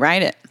train. Yeah,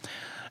 write it.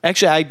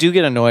 Actually, I do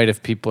get annoyed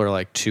if people are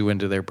like too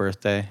into their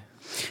birthday.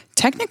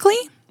 Technically,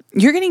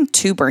 you're getting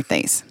 2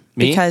 birthdays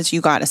Me? because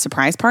you got a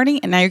surprise party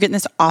and now you're getting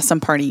this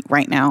awesome party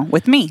right now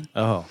with me.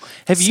 Oh.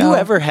 Have So, you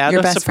ever had your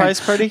a best surprise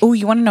friend. party? Oh,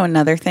 you want to know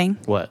another thing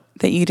What?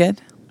 that you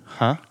did?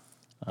 Huh?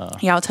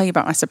 Yeah, I'll tell you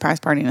about my surprise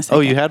party in a second.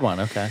 Oh, you had one.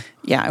 Okay.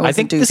 Yeah, it was I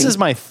think a this doozy. is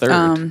my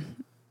third.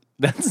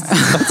 That's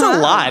a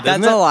lot. That's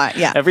isn't it? a lot,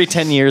 yeah. Every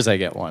 10 years I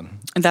get one.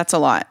 That's a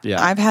lot.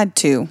 Yeah. I've had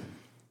 2. Well,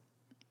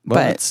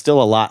 But- it's still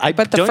a lot.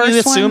 but the don't you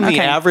first assume one- the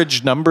okay.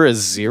 average number is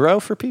 0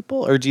 for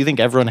people? Or do you think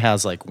everyone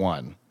has like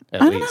one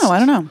at I least?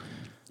 don't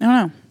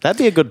know. That'd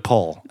be a good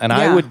poll. And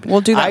I Yeah, would.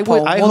 we'll do that I poll.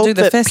 Would, I we'll hope do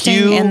the that fisting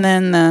Pew, and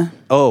then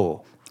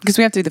Oh. because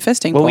we have to do the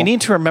fisting Well, poll. we need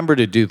to remember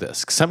to do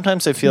this. 'Cause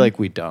sometimes I feel like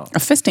we don't. a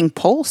fisting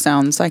pole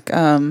sounds like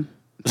an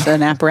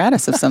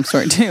apparatus of some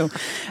sort too.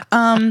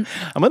 I'm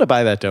going to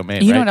buy that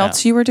domain. You know right what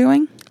else you were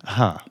doing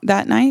Huh.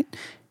 that night?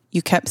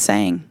 You kept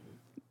saying,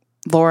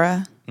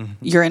 Laura,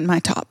 you're in my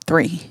top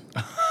 3.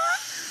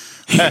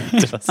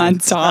 On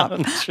top.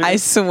 I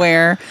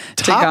swear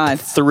to Top God.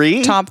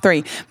 3? Top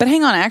 3. But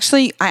hang on, I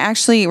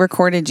actually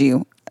recorded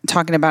you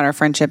talking about our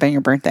friendship and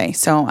your birthday.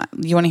 So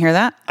you want to hear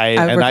that?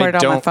 I recorded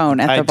it on my phone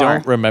at the bar. I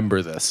don't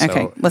remember this.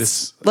 Okay,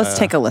 so let's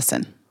take a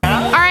listen.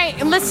 All right,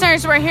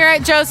 listeners, we're here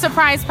at Joe's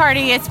surprise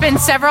party. It's been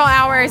several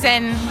hours,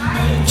 and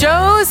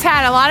Joe's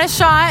had a lot of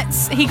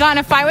shots. He got in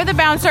a fight with a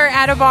bouncer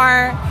at a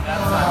bar,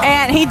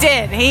 and he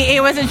did. He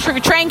was a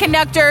train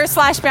conductor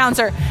 /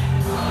 bouncer.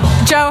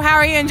 Joe, how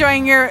are you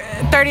enjoying your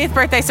 30th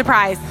birthday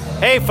surprise?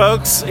 Hey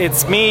folks,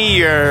 it's me,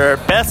 your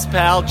best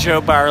pal,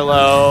 Joe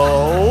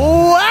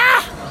Barlow.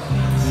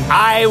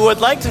 I would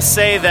like to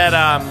say that,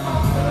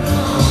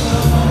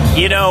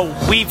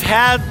 we've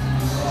had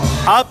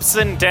ups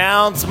and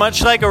downs,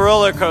 much like a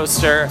roller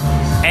coaster.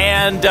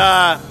 And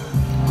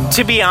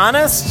to be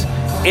honest,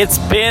 it's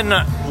been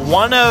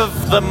one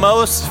of the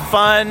most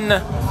fun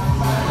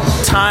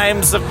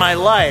times of my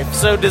life.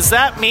 So does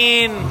that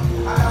mean,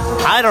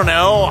 I don't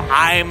know,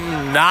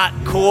 I'm not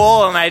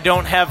cool and I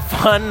don't have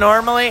fun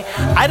normally?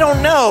 I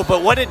don't know,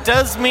 but what it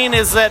does mean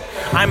is that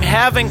I'm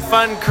having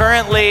fun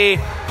currently,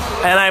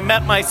 and I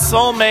met my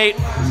soulmate.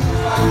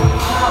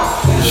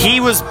 He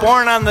was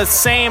born on the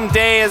same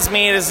day as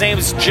me, and his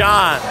name's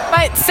John.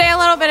 But say a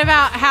little bit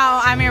about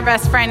how I'm your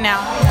best friend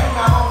now.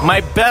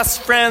 My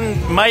best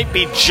friend might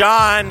be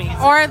John.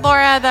 Or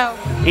Laura, though.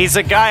 He's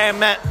a guy I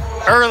met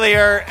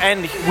earlier,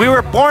 and we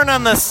were born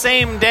on the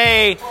same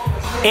day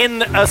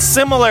in a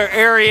similar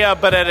area,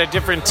 but at a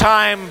different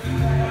time.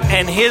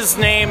 And his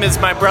name is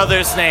my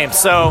brother's name.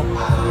 So,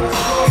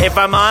 if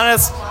I'm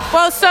honest,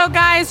 Well, so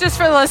guys, just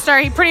for the listener,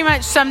 he pretty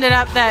much summed it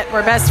up that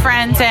we're best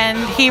friends, and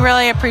he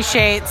really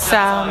appreciates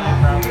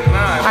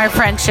our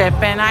friendship,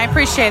 and I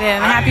appreciate it.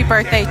 And happy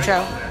birthday,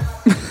 Joe.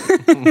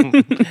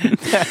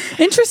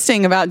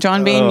 Interesting about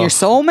John being your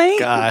soulmate.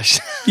 Gosh.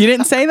 You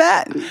didn't say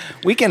that?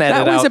 We can edit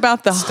out That was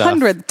about the stuff.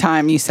 100th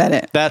time you said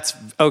it. That's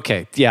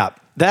okay. Yeah.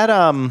 That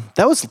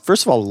was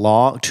first of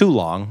all too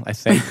long, I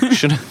think.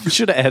 Should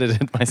have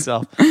edited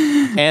myself.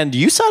 And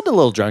you sounded a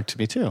little drunk to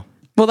me too.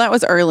 Well, that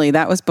was early.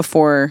 That was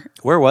before.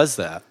 Where was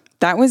that?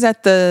 That was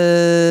at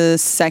the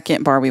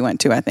second bar we went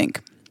to, I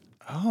think.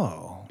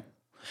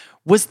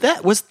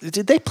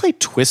 Did they play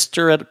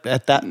Twister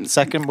at that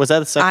second? Was that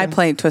the second? I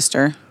played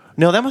Twister.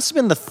 No, that must have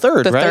been the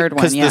third, The right? third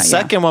one, yeah, the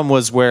second one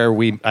was where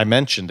I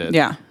mentioned it.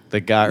 Yeah. The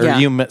guy, or Yeah.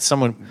 you met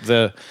someone,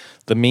 the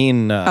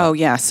mean. Oh,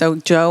 yeah. So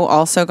Joe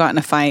also got in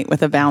a fight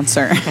with a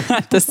bouncer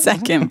at the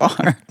second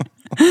bar.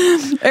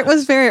 It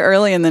was very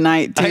early in the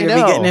night, too, I to be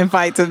know. getting in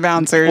fights with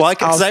bouncers. Well,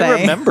 because I'll I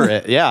say. remember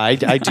it. Yeah, I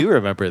do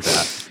remember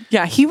that.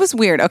 Yeah, he was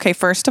weird. Okay,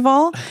 first of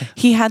all,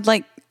 he had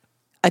like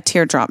a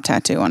teardrop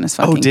tattoo on his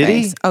fucking did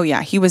he? face. Oh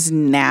yeah, he was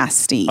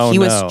nasty. Oh, he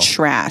no. was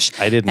trash.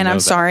 I didn't And know I'm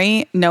that.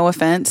 sorry, no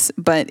offense,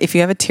 but if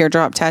you have a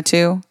teardrop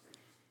tattoo,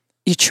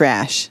 you're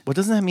trash. What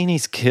doesn't that mean?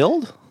 He's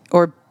killed?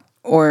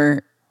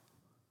 Or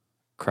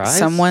Cries?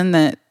 someone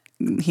that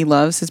he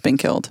loves has been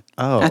killed.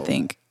 Oh. I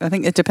think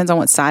it depends on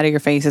what side of your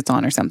face it's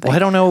on or something. Well, I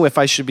don't know if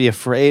I should be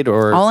afraid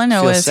or All I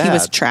know feel is he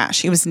was sad.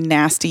 trash. He was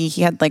nasty.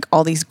 He had like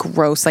all these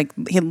gross, like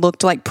he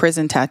looked like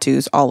prison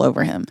tattoos all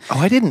over him. Oh,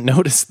 I didn't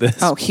notice this.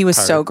 Oh, he was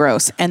so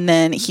gross. And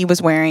then he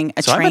was wearing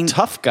a So train. I'm a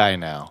tough guy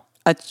now.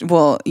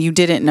 Well, you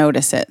didn't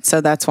notice it,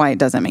 so that's why it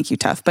doesn't make you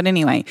tough. But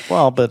anyway,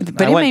 Well, but I it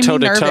went made me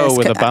toe-to-toe nervous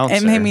with a 'cause- bouncer.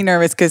 It made me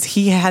nervous because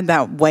he had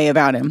that way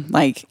about him.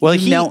 Like, Well, you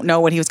he- don't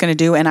know what he was going to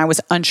do, and I was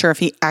unsure if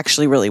he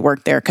actually really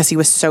worked there because he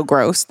was so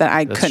gross that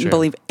I couldn't true.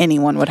 believe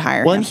anyone would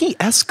hire Well, him. and he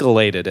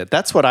escalated it.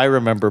 That's what I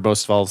remember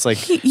most of all. It's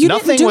like you didn't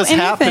nothing do was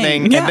anything.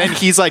 happening, Yeah. and then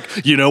he's like,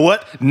 "You know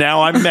what?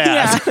 Now I'm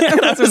mad." Yeah,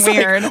 it I was was like,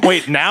 weird.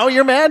 Wait, now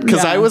you're mad?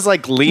 Because Yeah. I was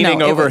like leaning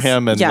No, it over was-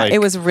 him, and yeah, like, it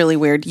was really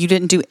weird. You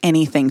didn't do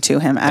anything to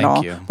him at Thank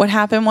all. you. What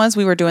happened was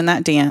we were doing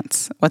that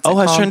dance. What's it Oh, I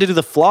was called? trying to do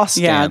the floss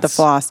Yeah, dance. the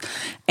floss,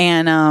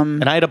 and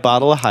And I had a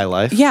bottle of High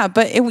Life. yeah,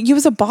 but it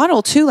was a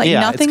bottle too. Like Yeah,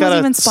 nothing it's got was a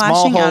even small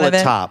splashing hole out of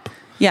at it. top.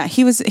 Yeah,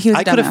 he was.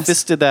 I could have dumbass.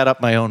 fisted that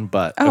up my own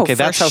butt. Oh, Okay, for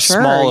that's how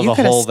sure. small of you a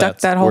could have hole stuck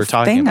that we're whole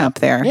talking thing about. up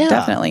there. Yeah.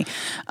 Definitely.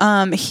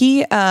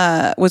 He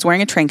was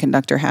wearing a train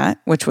conductor hat,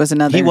 which was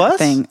another He was?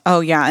 thing.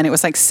 Oh yeah, and it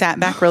was like sat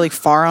back really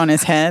far on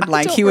his head,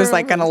 like he was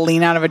like going to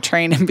lean out of a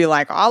train and be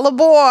like, "All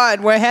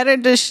aboard, we're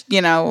headed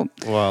to,"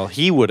 Well,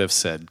 he would have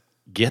said,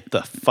 "Get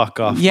the fuck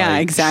off!" Yeah, my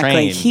exactly.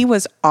 train." He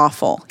was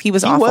awful. He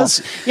was He awful.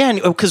 was, yeah,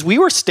 because we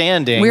were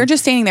standing. We were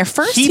just standing there.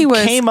 First, He he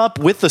was came up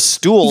with the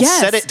stool, Yes.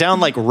 set it down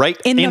like right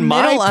in the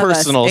my middle of us.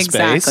 personal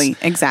space.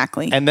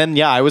 Exactly. And then,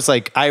 yeah, I was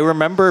like, I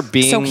remember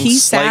being So he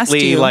sassed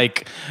slightly you.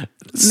 like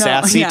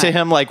sassy yeah. to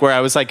him, like where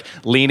I was like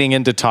leaning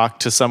in to talk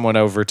to someone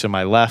over to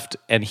my left,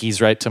 and he's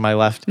right to my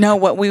left. No,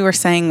 what we were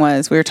saying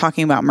was we were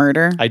talking about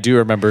murder. I do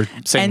remember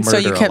saying And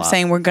murder so you a kept lot.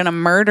 saying, we're going to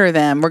murder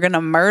them. We're going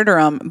to murder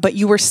them. But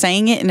you were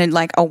saying it in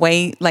like a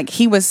way, like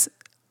he was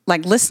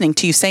like listening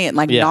to you say it,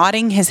 like Yeah.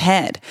 nodding his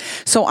head.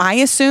 So I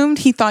assumed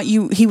he thought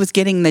he was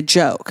getting the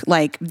joke,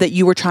 like that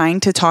you were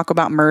trying to talk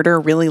about murder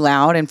really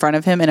loud in front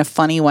of him in a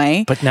funny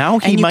way. But now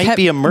he And you might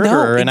be a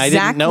murderer, and I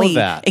didn't know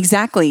that.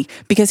 Exactly.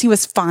 Because he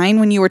was fine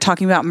when you were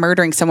talking about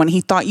murdering someone. He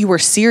thought you were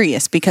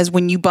serious because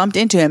when you bumped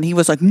into him, he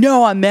was like,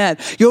 "No, I'm mad.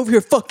 You over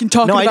here fucking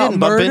talking No, I about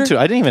didn't murder?" bump into it.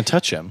 I didn't even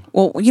touch him.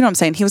 Well, you know what I'm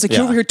saying? He was like, Yeah.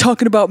 "You're over here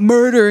talking about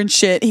murder and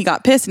shit." He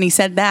got pissed and he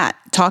said that,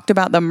 talked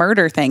about the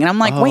murder thing. And I'm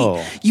like, Oh.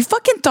 wait, you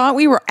fucking thought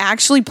we were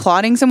actually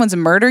plotting someone's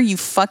murder? You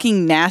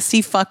fucking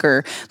nasty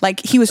fucker. Like,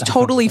 he was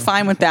totally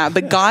fine with that.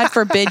 But God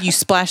forbid you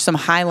splash some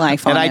High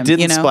Life on And him. I didn't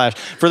you know? splash.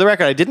 For the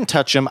record, I didn't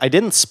touch him. I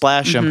didn't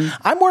splash him.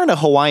 I'm wearing a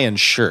Hawaiian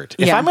shirt.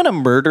 If Yeah. I'm going to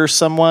murder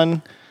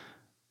someone,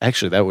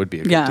 actually, that would be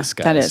a good Yeah,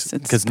 disguise. that is.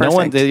 It's Because no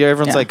one, perfect.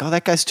 everyone's Yeah. like, "Oh,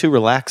 that guy's too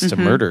relaxed to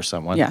murder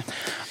someone." Yeah.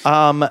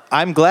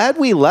 I'm glad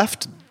we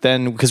left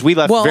then, because we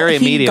left Well, very he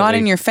immediately. got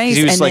in your face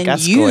He was and like then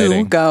escalating.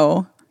 you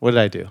go, What did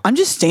I do? "I'm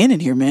just standing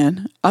here,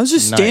 man. I was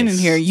just standing Nice.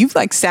 here." You've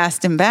like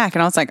sassed him back.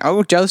 And I was like,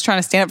 "Oh, Joe's trying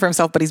to stand up for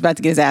himself, but he's about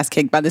to get his ass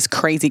kicked by this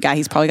crazy guy.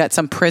 He's probably got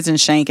some prison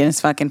shank in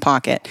his fucking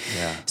pocket."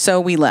 Yeah.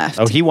 So we left.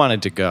 Oh, he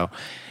wanted to go.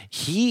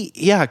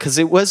 Because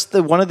it was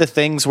one of the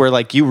things where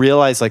like you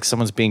realize like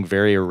someone's being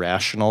very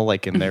irrational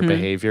like in Mm-hmm. their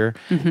behavior,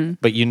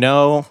 but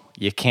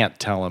you can't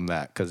tell them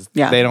that because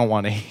Yeah. they don't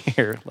want to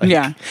hear. Like,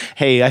 Yeah.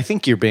 Hey, I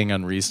think you're being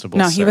unreasonable.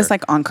 No, he sir." was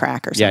like on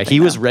crack or something. yeah, he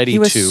was though. ready. He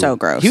was to. so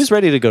gross. He was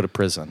ready to go to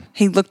prison.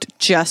 He looked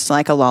just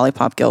like a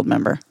Lollipop Guild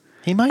member.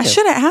 He might I have.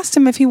 should have asked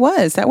him if he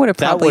was. That would have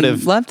That probably would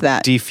have loved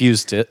that.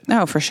 Defused it.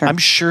 No, for sure. I'm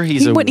sure he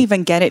wouldn't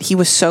even get it. He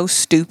was so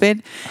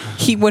stupid.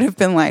 He would have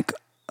been like,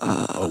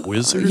 a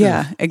wizard.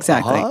 yeah,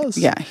 exactly. Oz?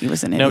 Yeah, he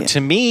was an No, idiot.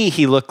 to me,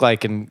 he looked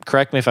like, and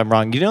correct me if I'm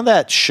wrong, you know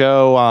that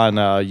show on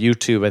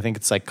YouTube, I think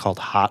it's like called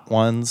Hot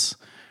Ones,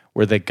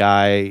 where they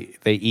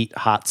eat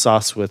hot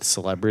sauce with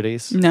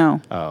celebrities?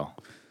 No, Oh.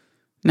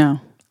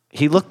 no.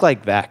 He looked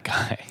like that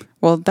guy.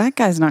 Well, that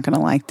guy's not going to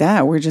like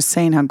that. We're just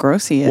saying how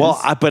gross he is. Well,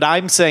 but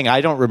I'm saying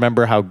I don't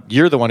remember how,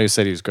 you're the one who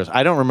said he was gross.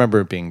 I don't remember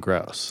it being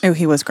gross. oh,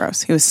 he was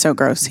gross. He was so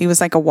gross. He was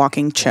like a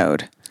walking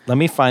chode. Let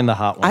me find the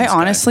Hot Ones I guy.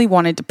 honestly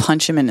wanted to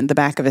punch him in the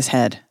back of his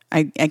head.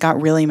 I got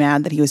really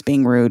mad that he was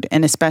being rude,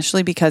 and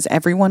especially because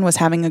everyone was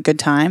having a good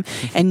time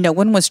and no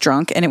one was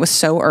drunk, and it was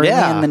so early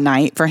Yeah. in the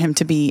night for him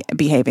to be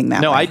behaving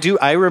that No, way.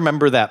 I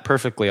remember that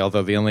perfectly,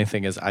 although the only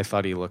thing is I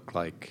thought he looked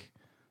like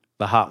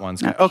the Hot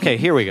Ones guy. Okay,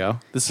 here we go.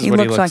 This is He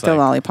what he looks looks like the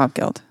Lollipop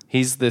Guild.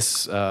 He's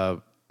this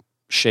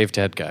shaved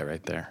head guy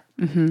right there.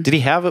 Did he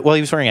have it? Well,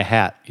 he was wearing a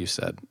hat, you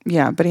said.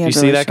 Yeah, but he had You see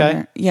really that guy? short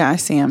hair. Yeah, I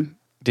see him.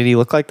 Did he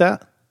look like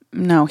that?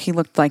 No, he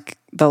looked like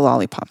the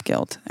Lollipop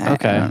Guild.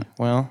 Okay.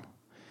 Well,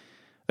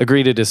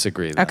 agree to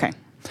disagree then. Okay.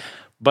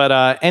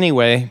 But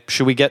anyway,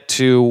 should we get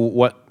to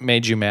what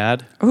made you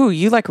mad? Ooh,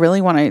 you like really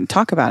want to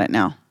talk about it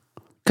now?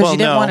 Because Well, you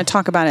didn't no. want to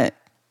talk about it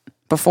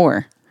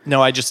before.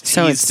 No, I just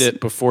So teased it's- it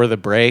before the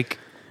break.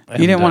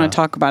 You didn't want to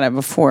talk about it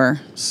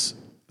before.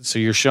 So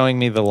you're showing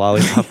me the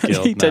Lollipop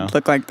Guild He now. did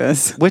look like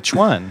this. Which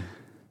one?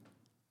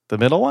 The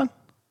middle one?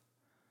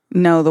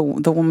 No, the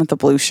one with the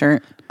blue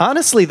shirt.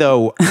 Honestly,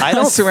 though, I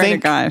don't swear to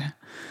think God.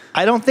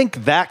 I don't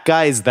think that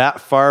guy's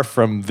that far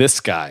from this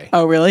guy.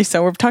 Oh, really?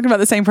 So we're talking about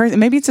the same person.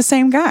 Maybe it's the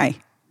same guy.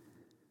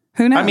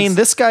 Who knows? I mean,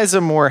 this guy's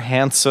a more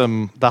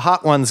handsome. The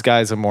Hot Ones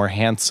guy's a more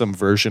handsome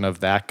version of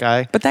that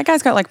guy. But that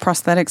guy's got like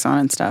prosthetics on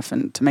and stuff,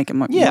 and to make him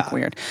look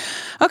weird.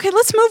 Okay,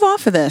 let's move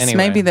off of this. Anyway.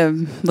 Maybe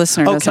the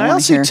listener Oh, doesn't can I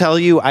want to also hear. tell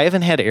you, I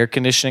haven't had air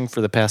conditioning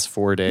for the past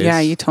 4 days. Yeah,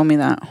 you told me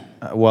that.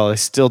 Well, I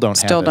still don't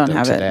Still have it. don't though,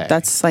 have today. it.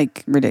 That's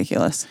like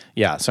ridiculous.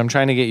 Yeah, so I'm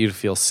trying to get you to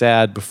feel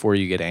sad before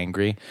you get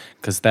angry,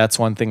 because that's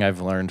one thing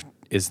I've learned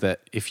is that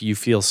if you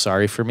feel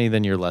sorry for me,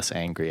 then you're less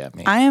angry at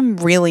me. I am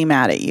really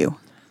mad at you.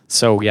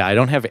 So yeah, I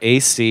don't have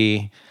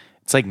AC.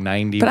 It's like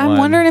 91. But I'm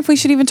wondering if we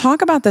should even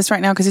talk about this right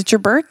now because it's your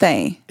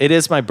birthday. It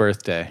is my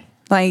birthday,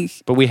 Like,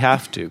 but we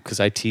have to because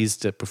I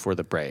teased it before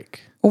the break.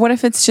 what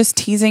if it's just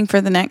teasing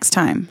for the next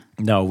time?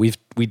 No, we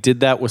did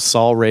that with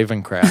Saul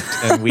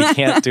Ravencraft, and we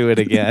can't do it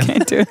again.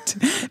 Can't do it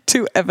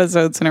 2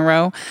 episodes in a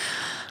row.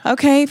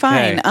 Okay,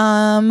 fine.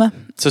 Okay.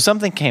 So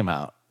something came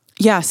out.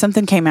 Yeah,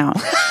 something came out.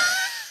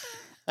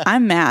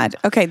 I'm mad.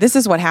 Okay, this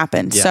is what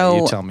happened. Yeah, So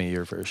you tell me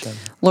your version.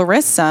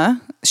 Larissa,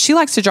 she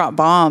likes to drop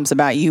bombs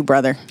about you,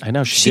 brother. I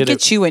know She did it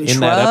gets you in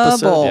that episode,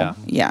 trouble.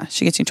 Yeah,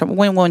 she gets you in trouble.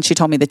 When she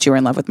told me that you were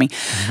in love with me.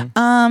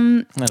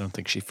 I don't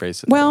think she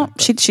phrased it. that Well, way,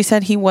 but- she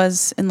said he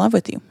was in love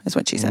with you, is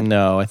what she said.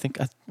 No, I think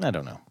I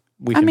don't know.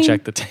 We can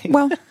check the tape.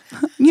 Well,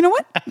 you know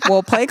what?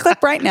 We'll play a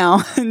clip right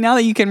now. Now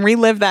that you can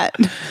relive that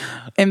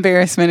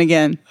embarrassment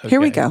again.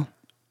 Here we Okay. go.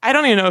 I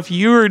don't even know if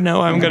you or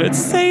know I'm going to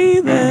say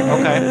this.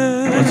 Okay,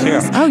 let's hear.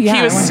 Oh, yeah.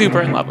 He was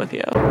super in love with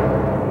you.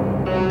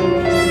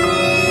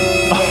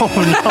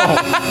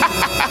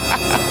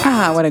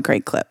 Ah, what a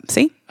great clip.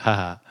 See?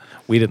 Haha.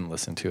 We didn't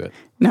listen to it.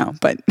 No,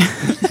 but you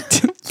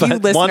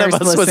listeners one of us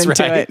was listened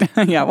to right.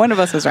 it. Yeah, one of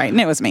us was right, and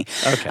it was me.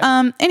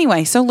 Okay.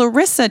 Anyway, so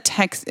Larissa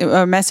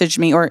messaged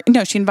me, or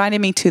no, she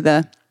invited me to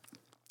the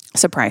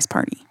surprise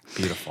party.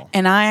 Beautiful.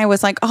 And I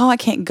was like, oh, I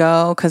can't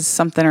go because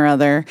something or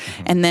other.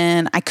 And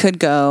then I could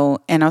go.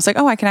 And I was like,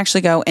 oh, I can actually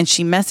go. And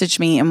she messaged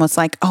me and was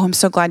like, oh, I'm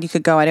so glad you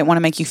could go. I didn't want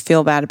to make you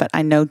feel bad, but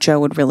I know Joe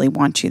would really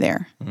want you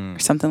there. Or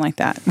something like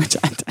that, which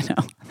I don't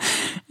know.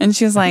 And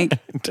she was like,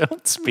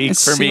 Don't speak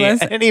for she me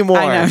was- anymore.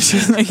 I know. She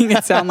was making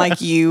it sound like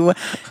you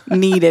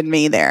needed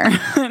me there.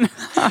 And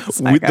I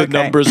was like, The okay.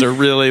 numbers are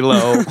really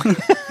low.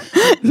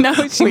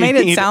 No, she We made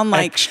it need sound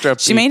like extra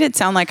she made it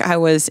sound like I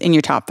was in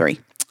your top 3.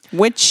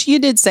 Which you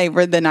did say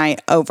for the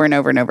night over and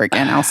over and over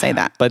again. I'll say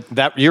that. But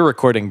that your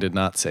recording did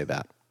not say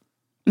that.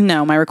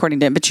 No, my recording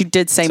didn't. But you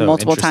did say So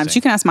multiple times. interesting.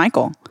 You can ask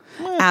Michael.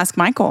 Ask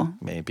Michael.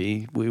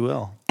 Maybe we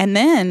will. And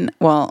then,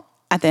 well,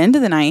 at the end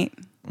of the night,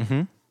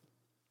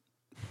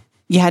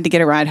 you had to get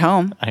a ride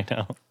home. I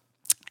know.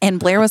 And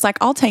Blair was like,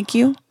 I'll take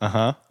you.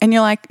 Uh-huh. And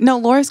you're like, no,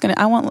 Laura's going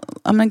to, I'm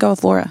going to go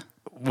with Laura.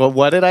 Well,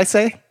 what did I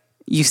say?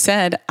 You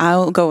said,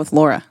 I'll go with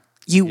Laura.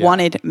 You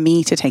wanted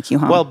me to take you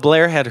home. Well,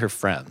 Blair had her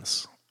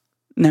friends.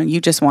 No,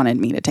 you just wanted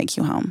me to take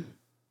you home.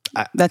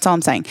 That's all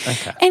I'm saying.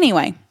 Okay.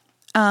 Anyway,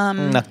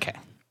 Okay.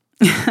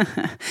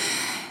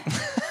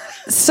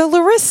 so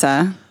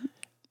Larissa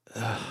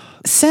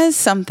says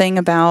something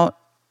about,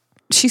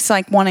 she's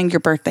like wanting your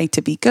birthday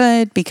to be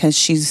good because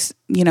she's,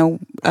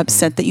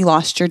 upset that you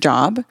lost your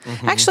job.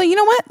 Actually, you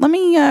know what? Let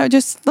me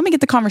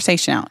get the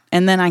conversation out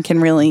and then I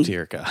can really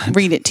Dear God.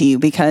 read it to you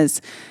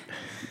because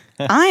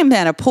I'm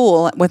at a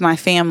pool with my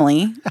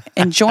family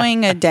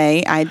enjoying a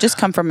day. I had just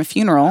come from a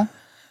funeral.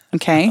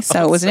 Okay.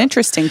 So it was an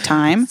interesting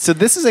time. So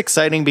this is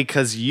exciting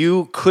because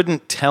you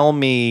couldn't tell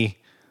me,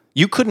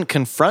 you couldn't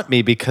confront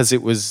me because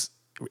it was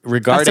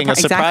regarding a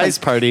surprise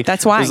exactly. party.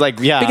 That's why. It was like,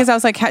 yeah. Because I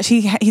was like,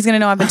 he's going to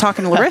know I've been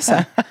talking to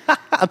Larissa.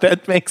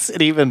 That makes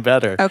it even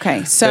better.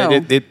 Okay, so-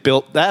 But it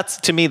built,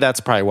 to me, that's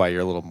probably why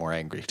you're a little more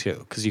angry too.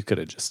 Because you could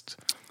have just,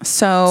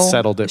 So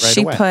settled it right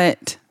she away.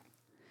 put,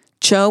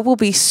 Joe will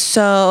be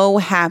so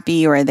happy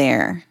you're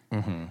there.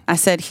 I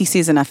said, he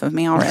sees enough of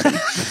me already.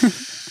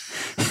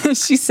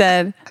 She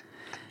said,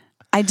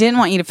 I didn't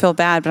want you to feel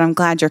bad, but I'm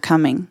glad you're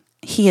coming.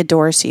 He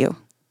adores you.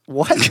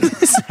 what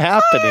is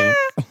happening?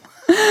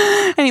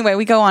 Anyway,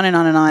 we go on and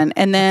on and on.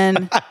 And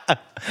then,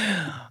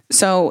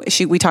 so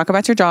we talk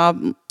about your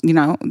job,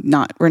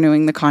 not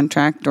renewing the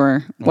contract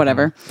or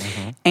whatever.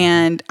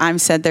 And I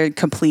said, they're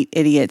complete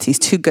idiots. He's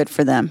too good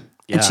for them.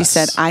 And she Yes.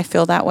 said, I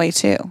feel that way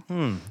too.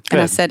 And I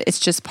good. said, it's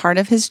just part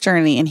of his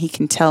journey and he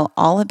can tell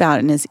all about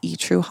it in his E!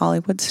 True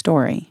Hollywood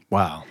story.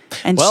 Wow.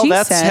 And well, she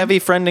that's said- heavy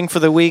friending for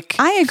the week.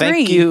 I agree.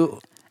 Thank you.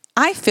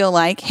 I feel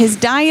like his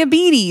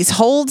diabetes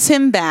holds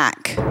him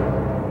back.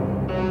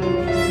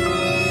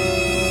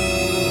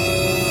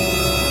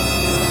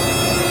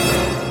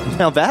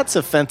 Now that's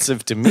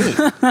offensive to me.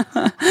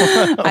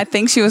 I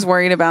think she was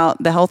worried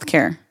about the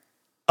healthcare.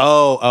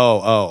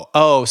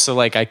 Oh. So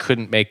like I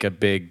couldn't make a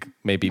big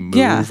maybe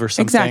move or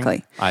something.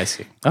 Exactly. I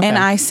see. Okay. And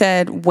I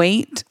said,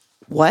 wait,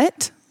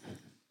 what?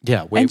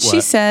 yeah. Wait. And what? she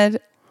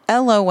said,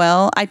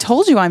 LOL, I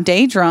told you I'm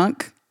day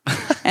drunk.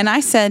 And I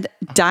said,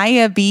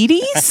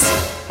 diabetes?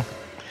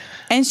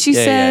 And she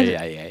Yeah,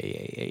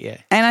 said, yeah.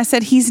 and I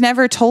said, he's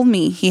never told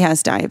me he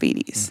has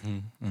diabetes.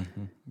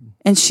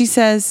 And she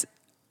says,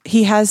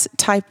 he has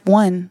type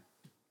 1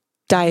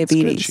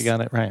 diabetes. Good. She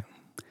got it right.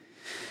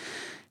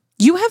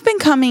 You have been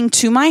coming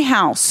to my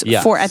house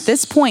Yes. for, at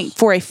this point,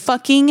 for a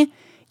fucking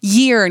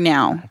year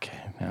now. Okay,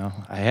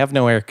 now I have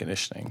no air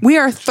conditioning. We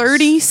are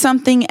 30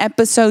 something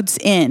episodes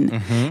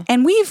in,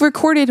 and we've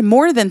recorded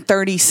more than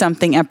 30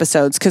 something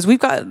episodes because we've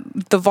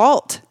got the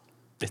vault.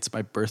 It's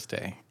my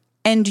birthday.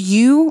 And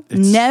you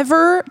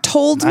never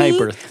told my me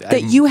birthday.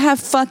 that you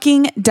have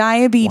fucking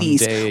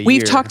diabetes. One day a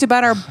We've year. talked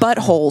about our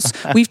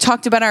buttholes. We've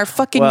talked about our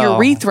fucking Well,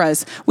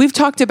 urethras. We've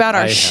talked about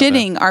our I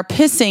shitting, our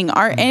pissing,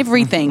 our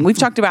everything. We've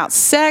talked about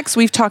sex.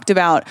 We've talked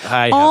about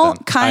I all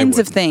haven't. I kinds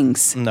of wouldn't.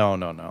 things.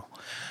 No.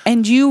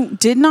 And you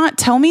did not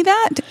tell me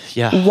that?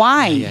 Yeah.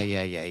 Why?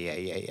 Yeah.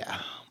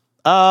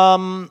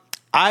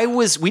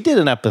 We did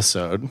an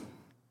episode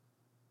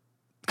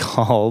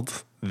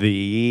called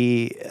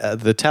the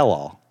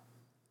Tell-All.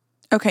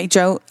 Okay,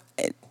 Joe,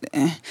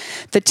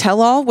 the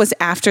tell-all was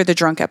after the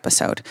drunk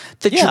episode.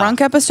 The Yeah. drunk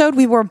episode,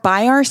 we were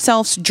by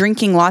ourselves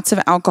drinking lots of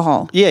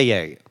alcohol. Yeah.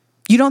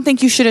 You don't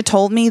think you should have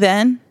told me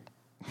then?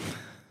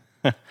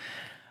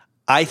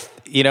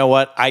 You know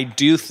what? I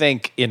do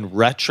think in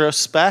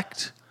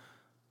retrospect,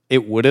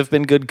 it would have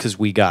been good because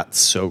we got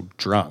so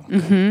drunk.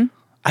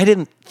 I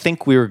didn't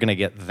think we were going to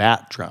get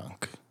that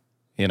drunk,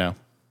 you know?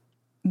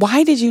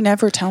 Why did you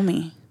never tell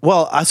me?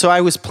 Well, so I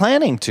was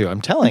planning to,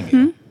 I'm telling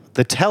you.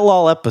 The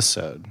Tell-All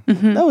episode.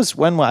 That was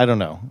when, I don't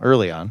know,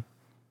 early on.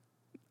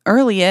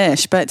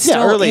 Early-ish, but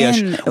still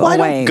early-ish. in Well, I a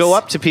don't ways. go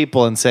up to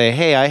people and say,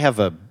 hey, I have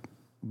a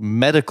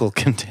medical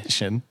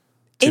condition.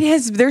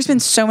 There's been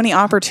so many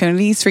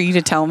opportunities for you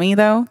to tell me,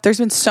 though. There's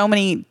been so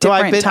many So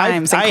different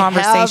times and I have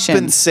been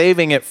conversations.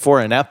 saving it for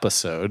an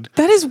episode.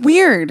 That is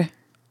weird.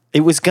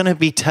 It was going to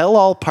be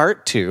Tell-All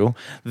Part 2.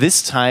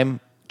 This time,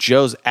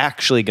 Joe's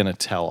actually going to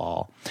tell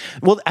all.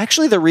 Well,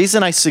 actually, the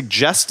reason I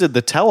suggested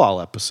the Tell-All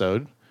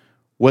episode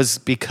was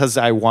because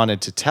I wanted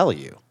to tell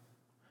you.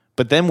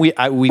 But then we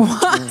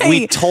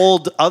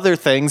told other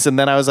things, and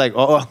then I was like,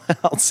 "Oh,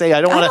 I'll say I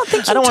don't want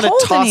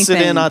to toss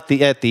it in at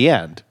the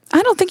end."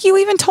 I don't think you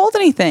even told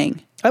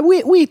anything.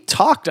 We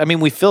talked. I mean,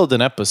 we filled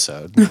an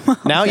episode.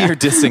 Now you're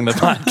dissing the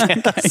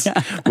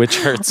podcast, which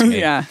hurts me.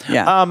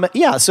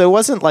 Yeah. So it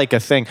wasn't like a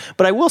thing,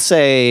 but I will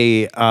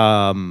say,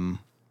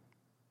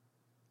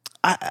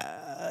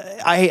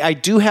 I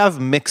do have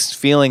mixed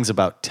feelings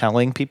about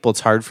telling people.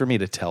 It's hard for me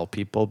to tell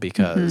people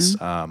because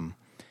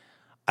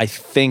I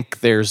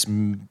think there's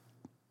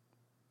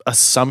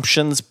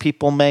assumptions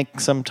people make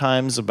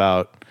sometimes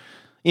about,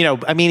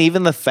 I mean,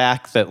 even the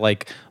fact that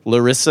like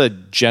Larissa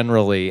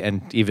generally,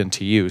 and even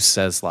to you,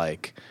 says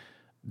like,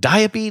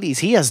 diabetes,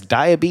 he has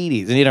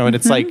diabetes. And, and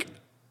it's like,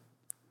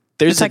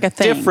 there's It's like a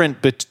thing.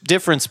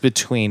 difference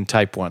between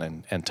type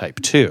 1 and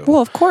type 2.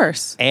 Well, of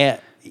course.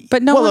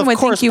 But no one would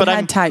think you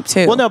had type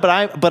 2. Well, no, but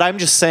I'm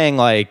just saying,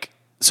 like,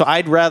 so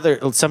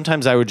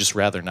sometimes I would just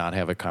rather not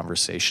have a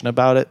conversation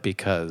about it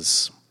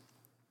because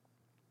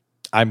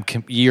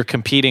you're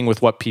competing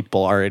with what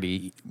people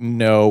already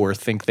know or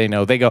think they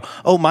know. They go,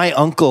 "Oh, my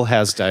uncle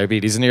has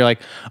diabetes," and you're like,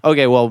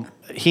 "Okay, well,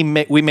 we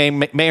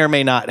may or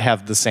may not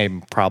have the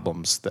same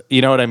problems."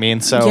 You know what I mean?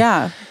 So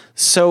yeah.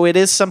 So it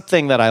is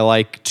something that I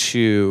like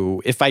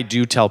to. If I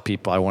do tell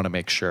people, I want to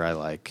make sure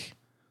I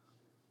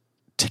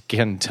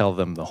can tell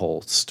them the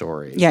whole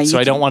story. Yeah. So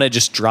I don't want to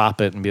just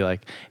drop it and be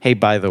like, "Hey,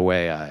 by the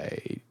way,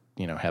 I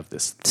have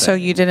this thing." So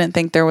you didn't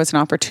think there was an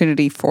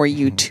opportunity for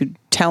you to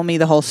tell me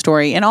the whole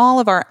story in all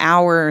of our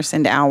hours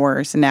and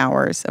hours and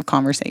hours of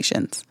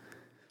conversations?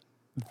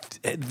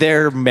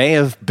 There may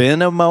have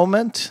been a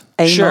moment.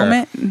 Sure.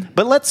 Moment?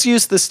 But let's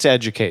use this to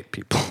educate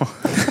people.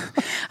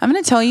 I'm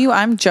going to tell you,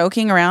 I'm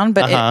joking around,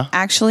 but it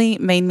actually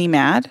made me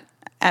mad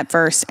at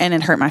first and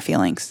it hurt my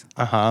feelings.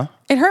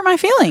 It hurt my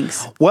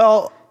feelings.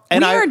 Well,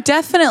 and we are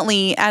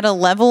definitely at a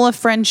level of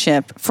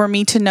friendship for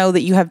me to know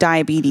that you have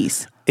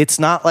diabetes. It's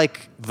not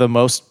like the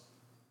most,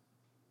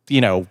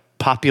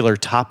 popular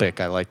topic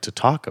I like to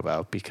talk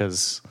about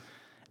because,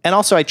 and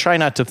also I try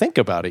not to think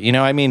about it.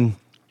 I mean,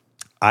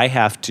 I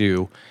have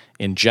to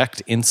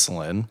inject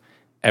insulin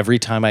every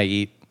time I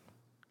eat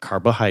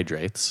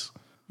carbohydrates.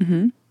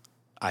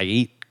 I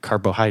eat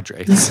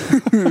carbohydrates.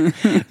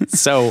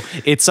 So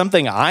it's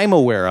something I'm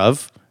aware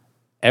of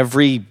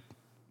every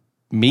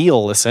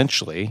meal,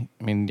 essentially.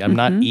 I mean, I'm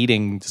not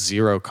eating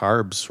 0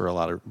 carbs for a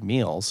lot of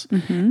meals.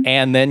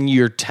 And then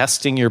you're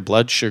testing your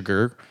blood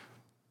sugar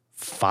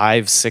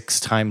 5-6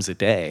 times a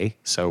day.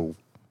 So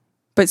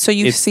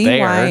you it's see there.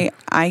 why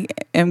I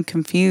am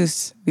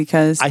confused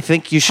because I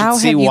think you should how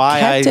see have you why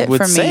kept I it would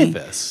from say me?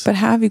 this. But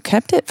how have you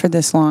kept it for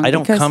this long? I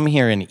don't come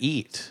here and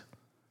eat.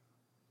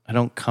 I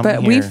don't come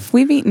But here.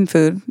 we've eaten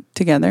food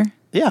together.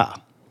 Yeah.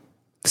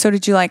 So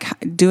did you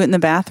do it in the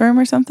bathroom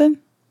or something?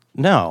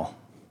 No.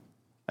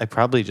 I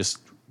probably just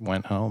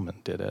went home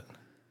and did it.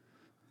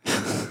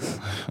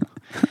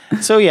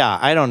 So yeah,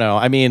 I don't know.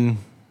 I mean,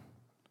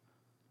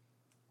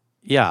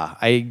 yeah,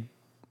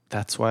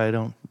 that's why I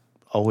don't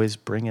always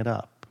bring it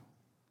up.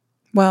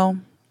 Well,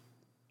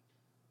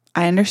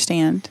 I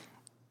understand.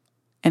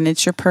 And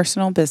it's your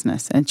personal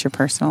business and it's your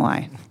personal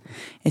life.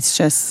 It's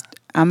just,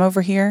 I'm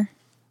over here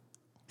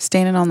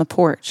standing on the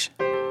porch,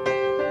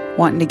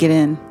 wanting to get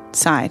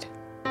inside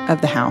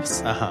of the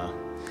house.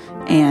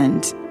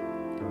 And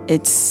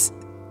it's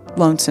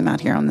lonesome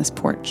out here on this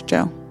porch,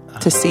 Joe,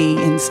 to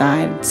see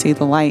inside, see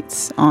the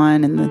lights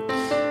on and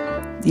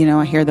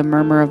I hear the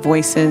murmur of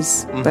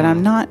voices, but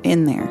I'm not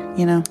in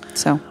there,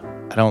 so.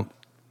 I don't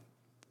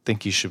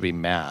think you should be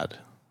mad.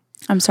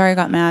 I'm sorry I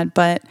got mad,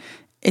 but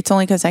it's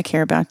only because I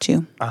care about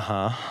you.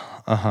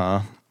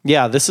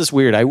 Yeah, this is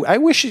weird. I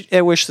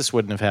wish this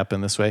wouldn't have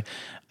happened this way.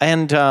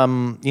 And,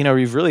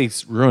 you've really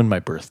ruined my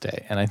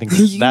birthday. And I think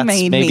that's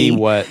maybe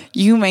what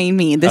you made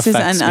me. This is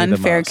affects an me the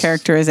unfair most.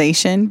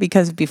 characterization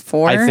because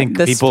before I think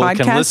this people can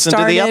podcast listen to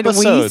the started,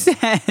 episode. we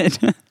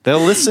said they'll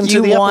listen to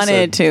you the episode.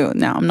 wanted to.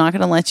 No, I'm not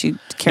going to let you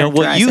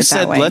characterize you it said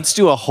that way. let's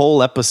do a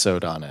whole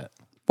episode on it.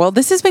 Well,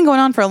 this has been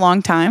going on for a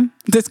long time.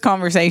 This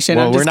conversation.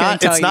 Well, I'm just gonna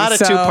tell it's not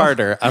you. a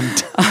two-parter.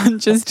 I'm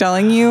just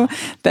telling you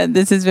that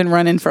this has been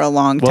running for a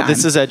long time. Well,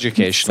 this is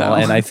educational, So-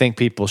 and I think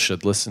people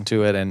should listen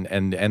to it,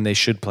 and they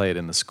should play it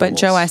in the schools. But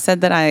Joe, I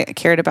said that I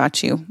cared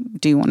about you.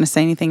 Do you want to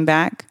say anything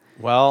back?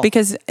 Well,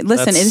 Because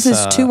listen, this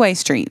is two-way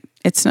street.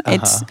 It's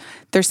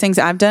there's things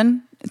I've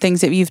done,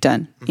 things that you've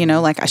done.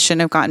 Like I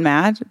shouldn't have gotten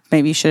mad.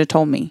 Maybe you should have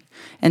told me.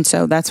 And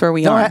so that's where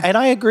we are. and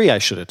I agree. I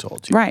should have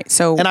told you. Right.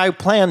 So And I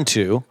plan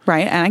to.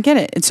 right, and I get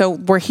it. And so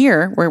we're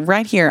here. We're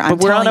right here. I'm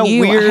we're on telling a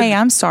you, weird- hey,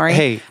 I'm sorry.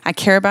 Hey. I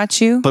care about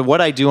you, But what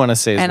I do want to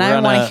say is, and we're I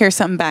on want to a- hear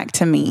something back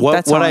to me. What,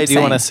 That's what all I I'm do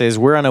want to saying. say is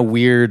we're on a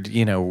weird,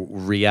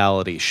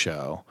 reality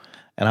show.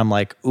 And I'm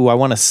like, ooh, I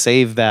want to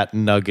save that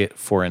nugget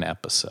for an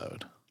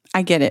episode.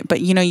 I get it,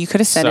 but you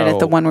could have said it at the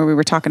So- one where we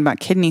were talking about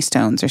kidney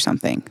stones or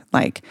something.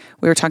 Like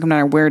we were talking about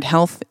our weird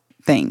health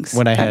things.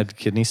 When I had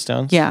kidney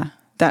stones? yeah,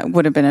 that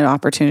would have been an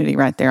opportunity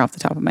right there off the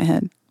top of my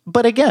head.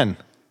 But again,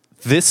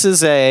 this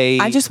is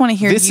I just wanna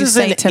hear this you is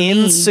say an to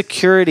me-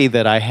 insecurity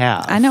that I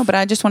have. I know, but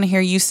I just want to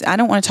hear you. I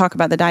don't want to talk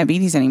about the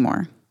diabetes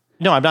anymore.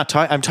 No, I'm not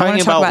talking. I'm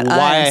talking talk about about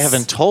why I us.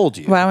 haven't told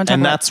you. Well, I wanna talk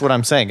and about- that's what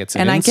I'm saying. It's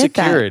an And I get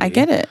insecurity. that. I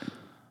get it,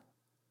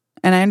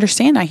 and I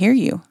understand. I hear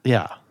you,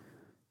 Yeah.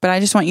 but I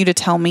just want you to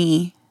tell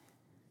me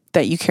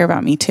that you care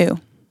about me too.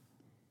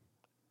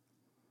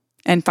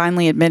 And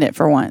finally admit it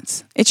for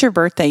once. It's your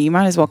birthday. You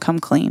might as well come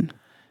clean.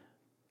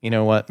 You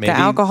know what? Maybe The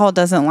alcohol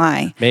doesn't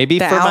lie. maybe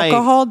the for my-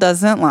 alcohol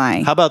doesn't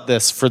lie. How about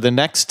this? For the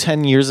next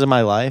 10 years of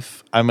my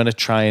life, I'm going to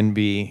try and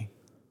be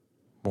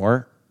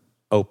more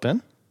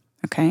open.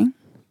 Okay. I'm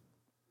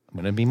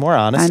going to be more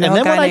honest. I know and a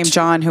then guy when named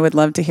John who would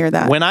love to hear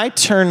that. when I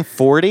turn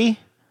 40,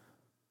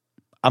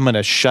 I'm going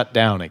to shut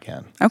down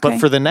again. Okay. But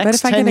for the But next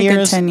if I 10 get a good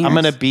years, 10 I'm years.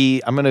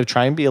 going to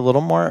try and be a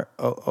little more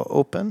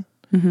open.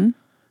 Mm-hmm.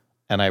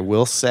 And I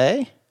will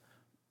say,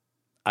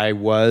 I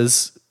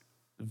was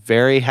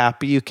very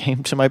happy you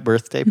came to my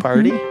birthday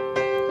party.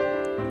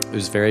 Mm-hmm. It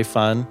was very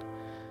fun.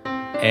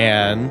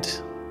 And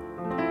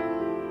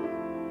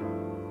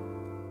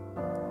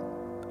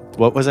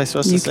what was I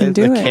supposed to You say? can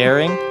do the it.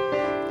 caring?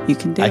 You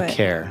can do I it.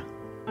 care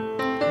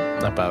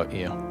about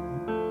you.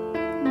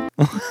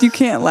 You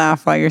can't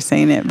laugh while you're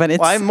saying it, but it's.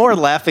 Well, I'm more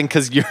laughing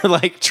because you're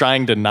like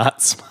trying to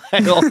not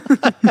smile.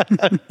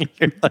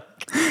 you're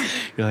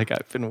like,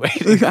 I've been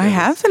waiting. I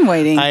have been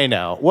waiting I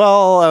know.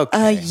 Well,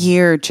 okay. a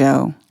year,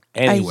 Joe.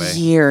 Anyway. A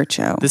year,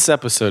 Joe. This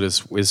episode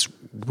is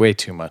way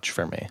too much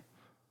for me.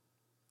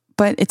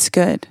 But it's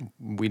good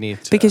We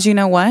need to. because you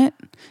know what?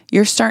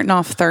 You're starting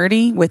off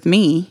 30 with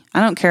me. I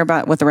don't care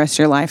about what the rest of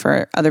your life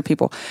or other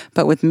people,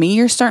 but with me,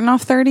 you're starting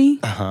off 30.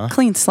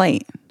 Clean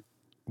slate.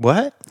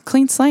 What?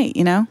 Clean slate.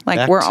 Like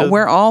Back we're to-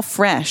 we're all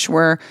fresh.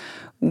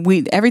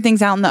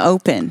 Everything's out in the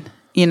open.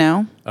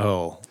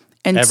 Oh.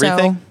 And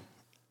Everything? so,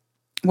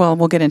 well,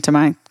 we'll get into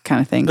my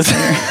kind of things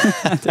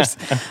later. There's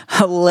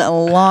a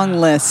long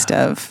list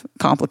of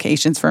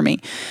complications for me,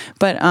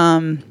 but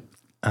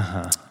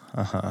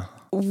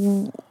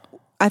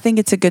I think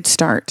it's a good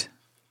start.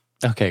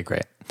 Okay,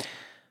 great.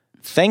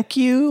 Thank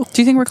you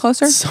Do you think we're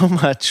closer? so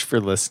much for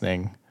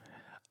listening.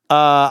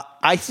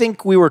 I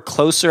think we were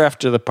closer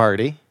after the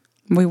party.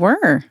 We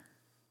were.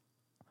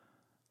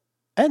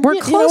 And We're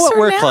you know what? closer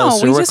We're now.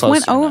 closer. We We're just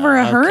went closer over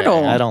now. a hurdle.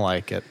 Okay, I don't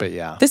like it, but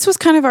yeah. This was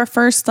kind of our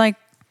first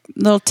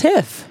little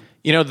tiff.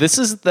 This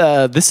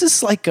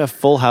is like a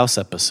Full House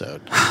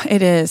episode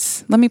It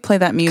is. Let me play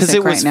that music because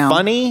it was right now.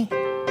 funny,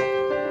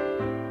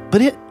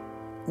 but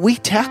we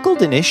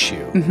tackled an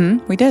issue.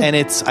 We did. And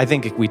I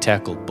think we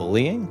tackled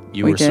bullying.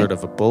 You We were did. sort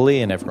of a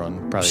bully, and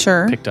everyone probably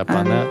Sure. picked up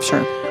on that.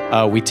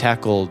 Sure. We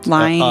tackled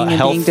Lying and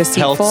health, being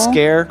deceitful. health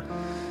scare,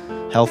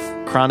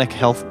 chronic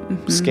health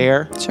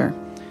scare, Sure.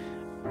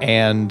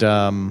 and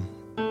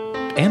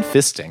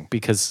fisting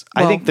because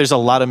I Well, think there's a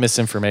lot of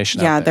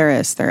misinformation. Yeah, out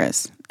there. there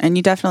is. And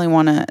you definitely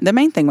want to, the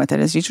main thing with it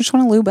is you just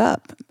want to lube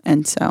up.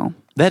 And so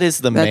That is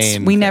the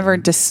main. We thing. never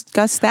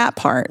discussed that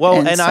part. Well,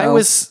 and I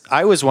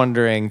so was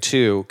wondering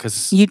too,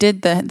 because you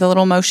did the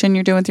little motion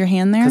you're doing with your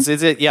hand there. is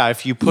it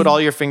if you put all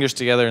your fingers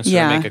together and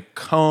sort of make a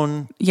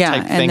cone type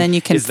and thing, then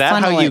you can is that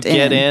how funnel you it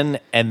get in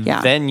and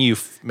Yeah. then you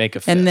make a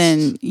fist? And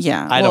then,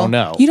 I don't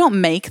know. You don't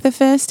make the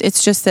fist.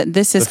 It's just that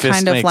this is The fist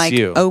kind of makes like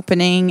you.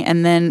 opening,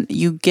 and then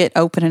you get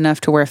open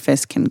enough to where a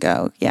fist can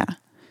go. Yeah.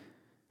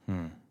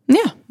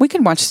 Yeah. We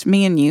could watch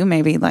me and you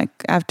maybe like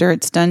after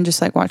it's done,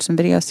 just like watch some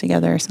videos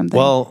together or something.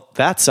 Well,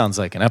 that sounds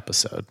like an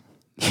episode.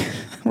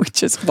 We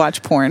just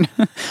watch porn,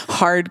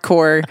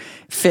 hardcore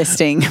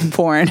fisting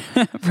porn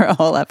for a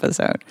whole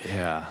episode.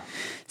 Yeah.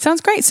 Sounds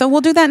great. So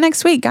we'll do that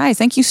next week. Guys,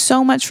 thank you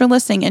so much for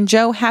listening. And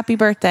Joe, happy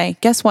birthday.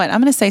 Guess what? I'm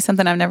going to say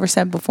something I've never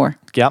said before.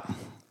 Yep.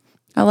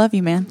 I love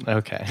you, man.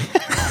 Okay.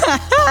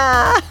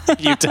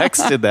 You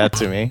texted that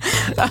to me.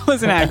 That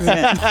was an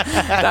accident.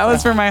 That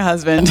was for my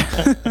husband.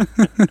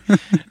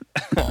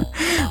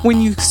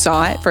 When you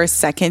saw it for a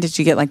second, did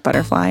you get like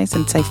butterflies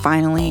and say,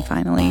 finally?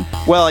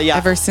 Well, yeah.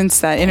 Ever since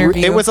that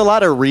interview. It was a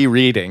lot of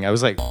rereading. I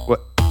was like,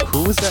 what?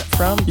 Who was that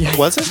from? Yeah.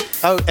 Was it?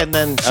 Oh, and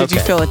then Did you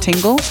feel a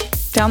tingle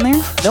down there?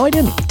 No, I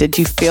didn't. Did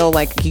you feel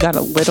like you got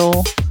a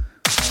little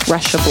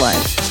rush of blood?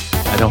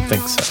 I don't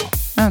think so.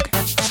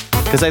 Okay.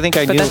 Because I think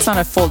I But knew. that's not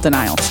a full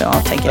denial, so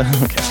I'll take it.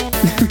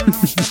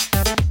 Okay.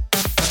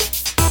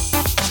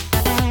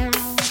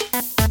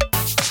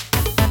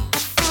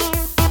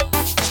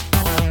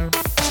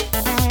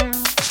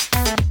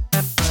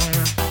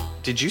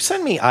 Did you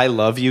send me "I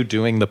love you"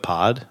 doing the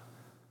pod?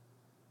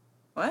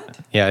 What?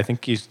 Yeah, I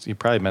think you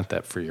probably meant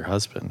that for your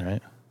husband,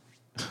 right?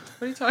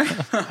 What are you talking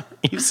about?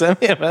 You sent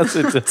me a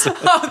message that said,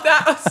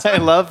 That was "I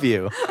love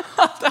you."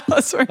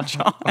 for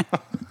John.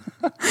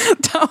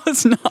 That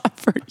was not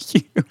for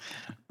you.